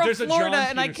then I'm from there's a John Florida,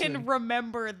 and I Peterson. can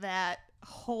remember that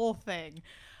whole thing.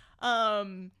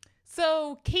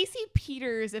 So Casey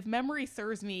Peters, if memory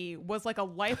serves me, was like a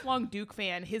lifelong Duke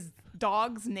fan. His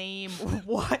dog's name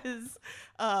was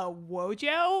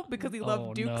Wojo because he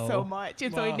loved Duke so much.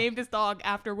 And so he named his dog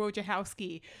after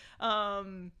Wojciechowski.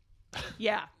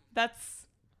 Yeah, that's...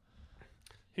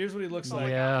 Here's what he looks like.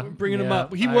 Yeah, Bringing him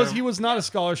up. He was not a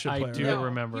scholarship player. I do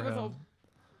remember him.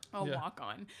 A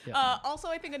walk-on. Yeah. Also,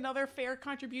 I think another fair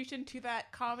contribution to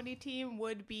that comedy team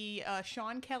would be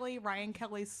Sean Kelly, Ryan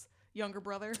Kelly's younger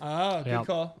brother. Good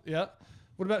call. Yeah.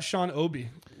 What about Sean Obi?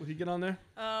 Would he get on there?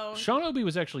 Oh, Sean Obi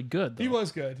was actually good, though. He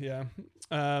was good, yeah.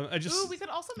 We could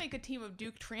also make a team of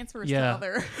Duke transfers to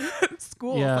other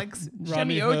schools, like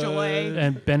Rodney Shemi Ojale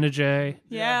and Benajay.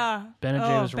 Yeah.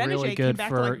 Benajay was really good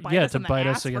to bite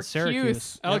us against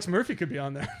Syracuse. Alex Murphy could be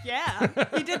on there. Yeah.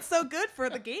 He did so good for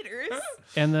the Gators.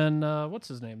 And then, what's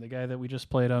his name? The guy that we just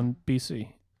played on BC.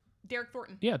 Derek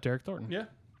Thornton. Yeah, Derek Thornton. Yeah.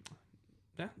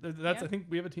 I think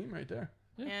we have a team right there.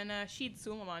 Yeah. And Sheed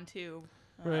Suleiman, too,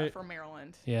 for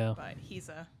Maryland. Yeah. But he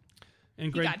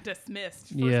got dismissed.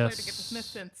 First player to get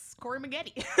dismissed since Corey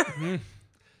Maggette.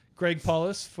 Greg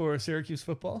Paulus for Syracuse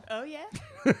football. Oh, yeah.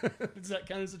 Does that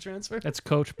count as a transfer? That's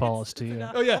Coach Paulus to you.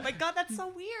 Oh, yeah. Oh, my God, that's so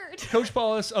weird. Coach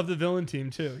Paulus of the villain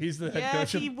team, too. He's the head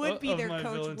coach he would be their my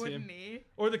coach, villain wouldn't team. he?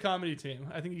 Or the comedy team.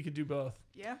 I think you could do both.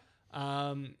 Yeah.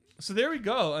 So there we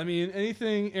go. I mean,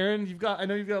 anything, Aaron? I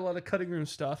know you've got a lot of cutting room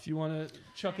stuff. You want to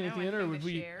chuck anything in, or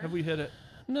have we hit it?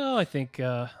 No, I think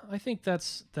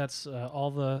that's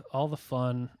all the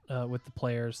fun with the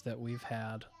players that we've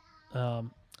had.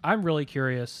 I'm really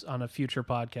curious on a future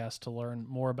podcast to learn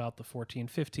more about the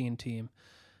 14-15 team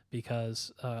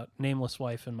because Nameless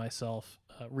Wife and myself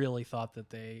really thought that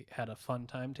they had a fun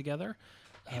time together.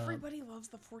 Everybody loves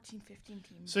the 14-15 team.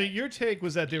 So your take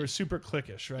was that they were super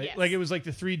cliquish, right? Yes. Like it was like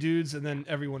the three dudes and then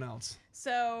everyone else.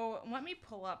 So let me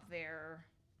pull up their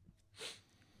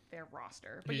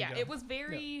roster. But it was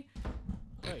very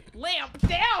lamp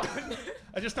down.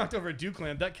 I just knocked over a Duke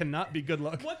lamp. That cannot be good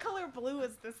luck. What color blue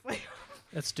is this lamp?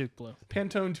 That's Duke Blue.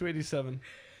 Pantone 287.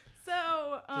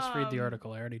 So just read the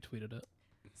article. I already tweeted it.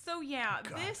 So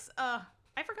this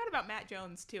I forgot about Matt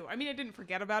Jones too. I mean, I didn't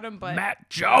forget about him, but Matt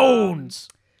Jones.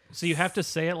 So you have to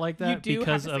say it like that you do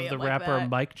because have to of say the it like rapper that.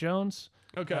 Mike Jones.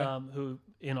 Okay. Who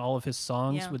in all of his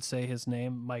songs would say his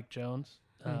name, Mike Jones,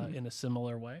 in a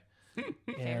similar way.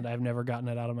 And I've never gotten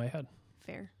it out of my head.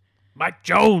 Fair. Mike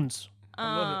Jones.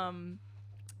 Yeah,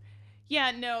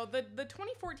 no, the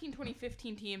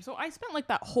 2014-2015 team. So I spent like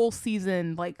that whole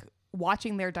season like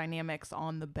watching their dynamics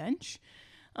on the bench.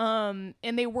 And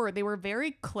they were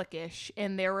very cliquish,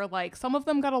 and they were like, some of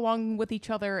them got along with each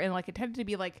other, and like it tended to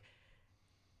be like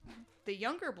the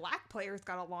younger black players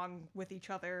got along with each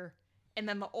other, and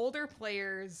then the older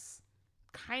players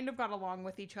kind of got along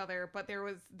with each other, but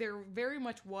there very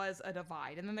much was a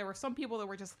divide. And then there were some people that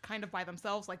were just kind of by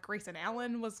themselves, like Grayson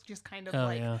Allen was just kind of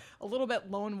a little bit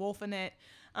lone wolf in it.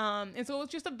 And so it was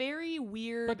just a very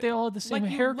weird. But they all had the same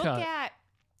haircut.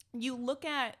 You look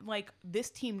at like this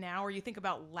team now, or you think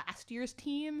about last year's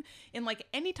team, and like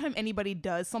anytime anybody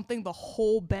does something, the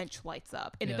whole bench lights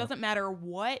up, and it doesn't matter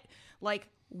what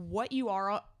you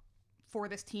are for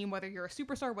this team, whether you're a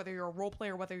superstar, whether you're a role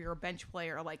player, whether you're a bench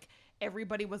player, like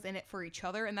everybody was in it for each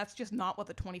other. And that's just not what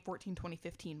the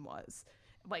 2014-2015 was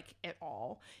like at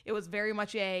all. It was very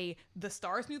much the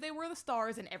stars knew they were the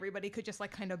stars, and everybody could just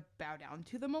like kind of bow down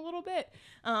to them a little bit.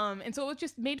 And so it was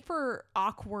just made for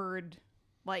awkward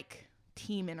like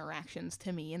team interactions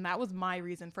to me, and that was my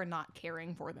reason for not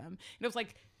caring for them. And it was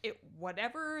like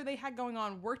whatever they had going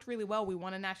on worked really well. We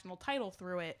won a national title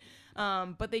through it,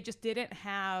 but they just did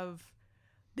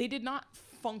not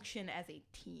function as a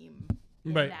team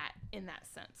in that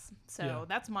sense. So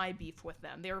that's my beef with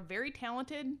them. They were very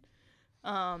talented.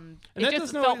 It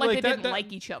just felt like they didn't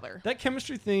like each other. That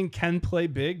chemistry thing can play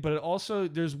big, but it also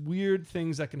there's weird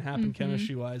things that can happen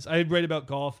chemistry wise. I read about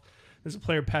golf. There's a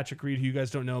player, Patrick Reed, who you guys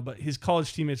don't know, but his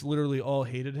college teammates literally all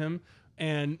hated him.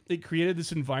 And it created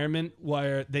this environment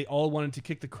where they all wanted to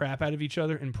kick the crap out of each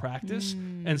other in practice.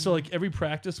 And so like every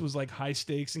practice was like high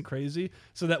stakes and crazy,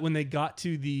 so that when they got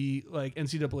to the like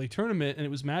NCAA tournament and it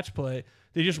was match play,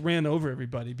 they just ran over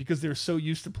everybody because they were so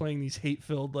used to playing these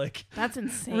hate-filled like that's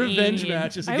insane revenge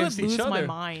matches against each other. I would lose my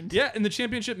mind. Yeah, in the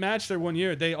championship match there one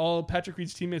year, Patrick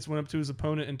Reed's teammates went up to his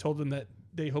opponent and told him that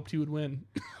they hoped he would win.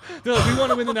 They're like, we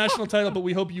want to win the national title, but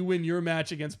we hope you win your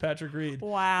match against Patrick Reed.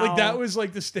 Wow. Like that was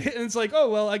like the state, and it's like, oh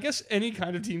well, I guess any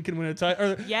kind of team can win a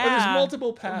title. Or there's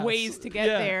multiple paths, ways to get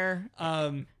there.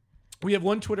 We have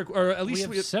one Twitter, or at least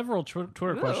we have several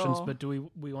Twitter questions, but do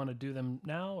we want to do them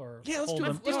now or? Yeah, let's hold do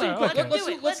them?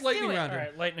 it. Let's lightning round. All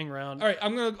right, lightning round. All right,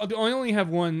 I only have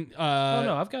one. Oh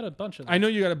no, I've got a bunch of them. I know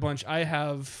you got a bunch. I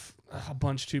have a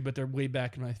bunch too, but they're way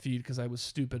back in my feed because I was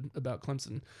stupid about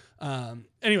Clemson.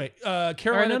 Anyway,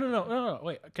 Carolina. All right, no.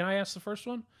 Wait, can I ask the first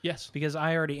one? Yes. Because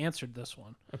I already answered this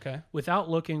one. Okay. Without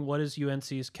looking, what is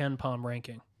UNC's Ken Pom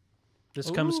ranking? This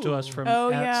comes to us from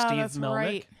Oh, at yeah, Steve that's Melnick.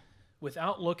 right.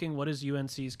 Without looking, what is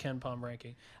UNC's Ken Pom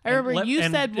ranking? I remember you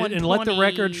said 120. And let the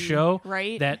record show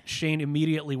right? that Shane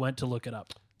immediately went to look it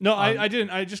up. No, I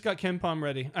didn't. I just got Ken Pom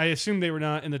ready. I assumed they were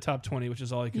not in the top 20, which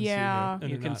is all I can see here. And You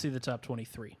they're can not. see the top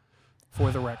 23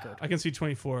 for the record. I can see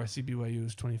 24. I see BYU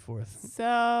is 24th.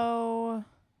 So.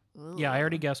 Yeah, I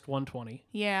already guessed 120.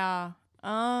 Yeah. God,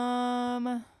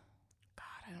 I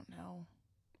don't know.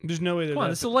 There's no way they're Come on,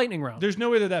 that this is a lightning round. There's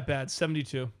no way they're that bad.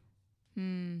 72.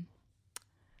 I'm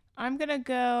going to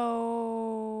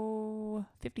go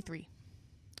 53. I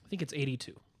think it's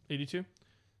 82. 82?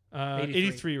 83.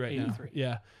 83 right 83. now.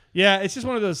 Yeah. Yeah, it's just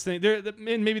one of those things.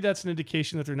 And maybe that's an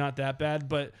indication that they're not that bad,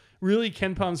 but really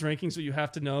Ken Pom's rankings, what you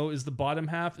have to know is the bottom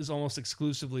half is almost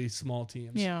exclusively small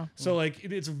teams. Yeah. So like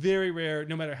it's very rare,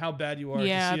 no matter how bad you are, to see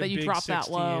that a you big drop 6 that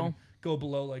low. team go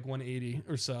below like 180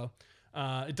 or so.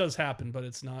 It does happen, but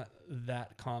it's not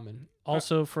that common.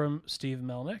 Also from Steve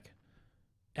Melnick,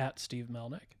 at Steve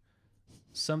Melnick.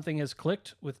 Something has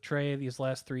clicked with Trey these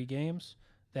last 3 games.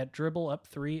 That dribble up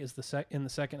 3 is in the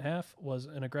second half was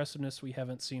an aggressiveness we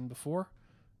haven't seen before.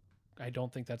 I don't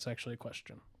think that's actually a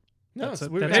question. No, That's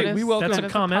we welcome that's a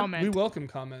comment. We welcome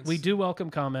comments. We do welcome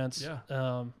comments.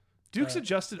 Yeah. Duke's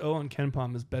adjusted O on Ken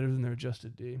Pom is better than their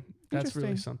adjusted D. That's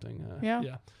really something.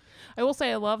 Yeah. I will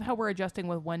say I love how we're adjusting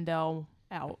with Wendell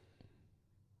out.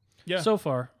 Yeah. So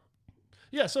far.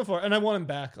 Yeah, so far, and I want him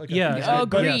back. Like, Yeah, I think he's good,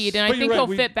 but- agreed. And I but you're think right,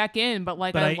 he'll fit back in, but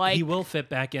like he will fit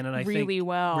back in, and I really think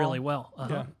well. really well.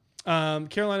 Uh-huh. Yeah.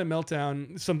 Carolina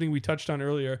Meltdown, something we touched on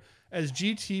earlier. As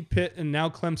GT, Pitt, and now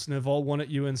Clemson have all won at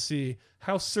UNC,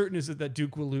 how certain is it that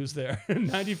Duke will lose there?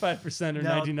 95% or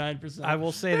 99%? I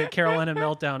will say that Carolina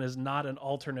Meltdown is not an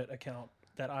alternate account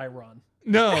that I run.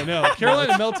 No.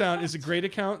 Carolina Meltdown is a great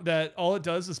account that all it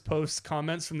does is post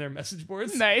comments from their message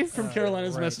boards. Nice. From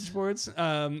Carolina's right. message boards.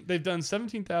 They've done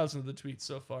 17,000 of the tweets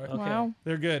so far. Okay. Wow.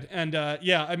 They're good. And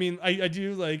I mean, I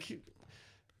do like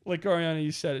Ariana,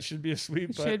 you said, it should be a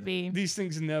sweep. But should be. These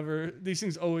things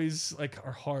always like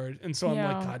are hard. And so I'm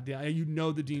like, God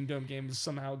damn, the Dean Dome game is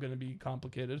somehow going to be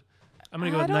complicated. I'm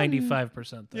going to go with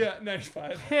 95%. Though. Yeah,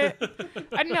 95. I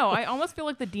don't know. I almost feel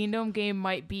like the Dean Dome game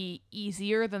might be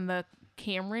easier than the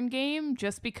Cameron game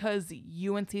just because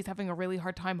UNC is having a really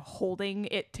hard time holding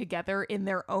it together in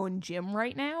their own gym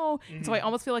right now. Mm-hmm. So I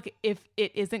almost feel like if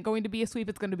it isn't going to be a sweep,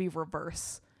 it's going to be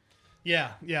reverse.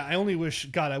 Yeah. I only wish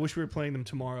we were playing them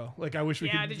tomorrow. Like, I wish we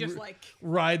could to just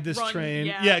ride this run, train.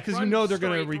 yeah, Because run they're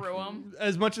going straight to through 'em.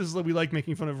 as much as we like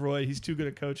making fun of Roy, he's too good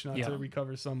a coach not to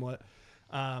recover somewhat.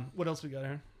 What else we got,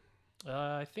 Aaron?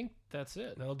 I think that's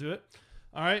it. That'll do it.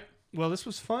 All right. Well, this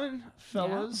was fun,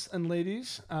 fellas and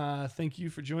ladies. Thank you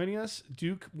for joining us.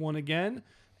 Duke won again,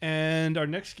 and our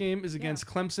next game is against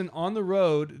Clemson on the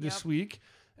road this week,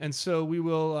 and so we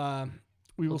will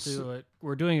do it.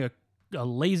 We're doing a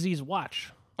lazy's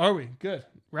watch. Are we good?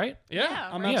 Right? Yeah,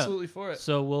 I'm absolutely for it.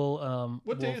 So we'll.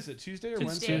 What day is it? Tuesday or it's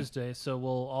Wednesday? Tuesday. So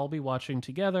we'll all be watching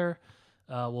together.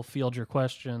 We'll field your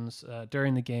questions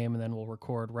during the game, and then we'll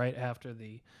record right after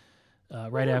the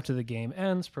game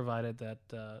ends, provided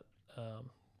that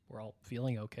we're all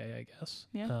feeling okay, I guess.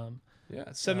 Yeah.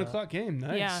 It's 7 o'clock game.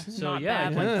 Nice. Yeah. So Not I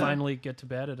bad. can finally get to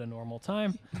bed at a normal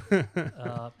time.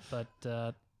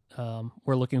 But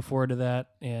we're looking forward to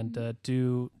that, and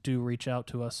do reach out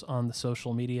to us on the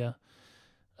social media,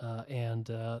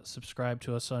 and subscribe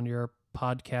to us on your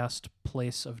podcast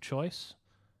place of choice.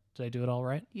 Did I do it all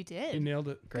right? You did. You nailed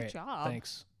it. Great. Good job.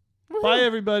 Thanks. Bye,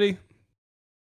 everybody.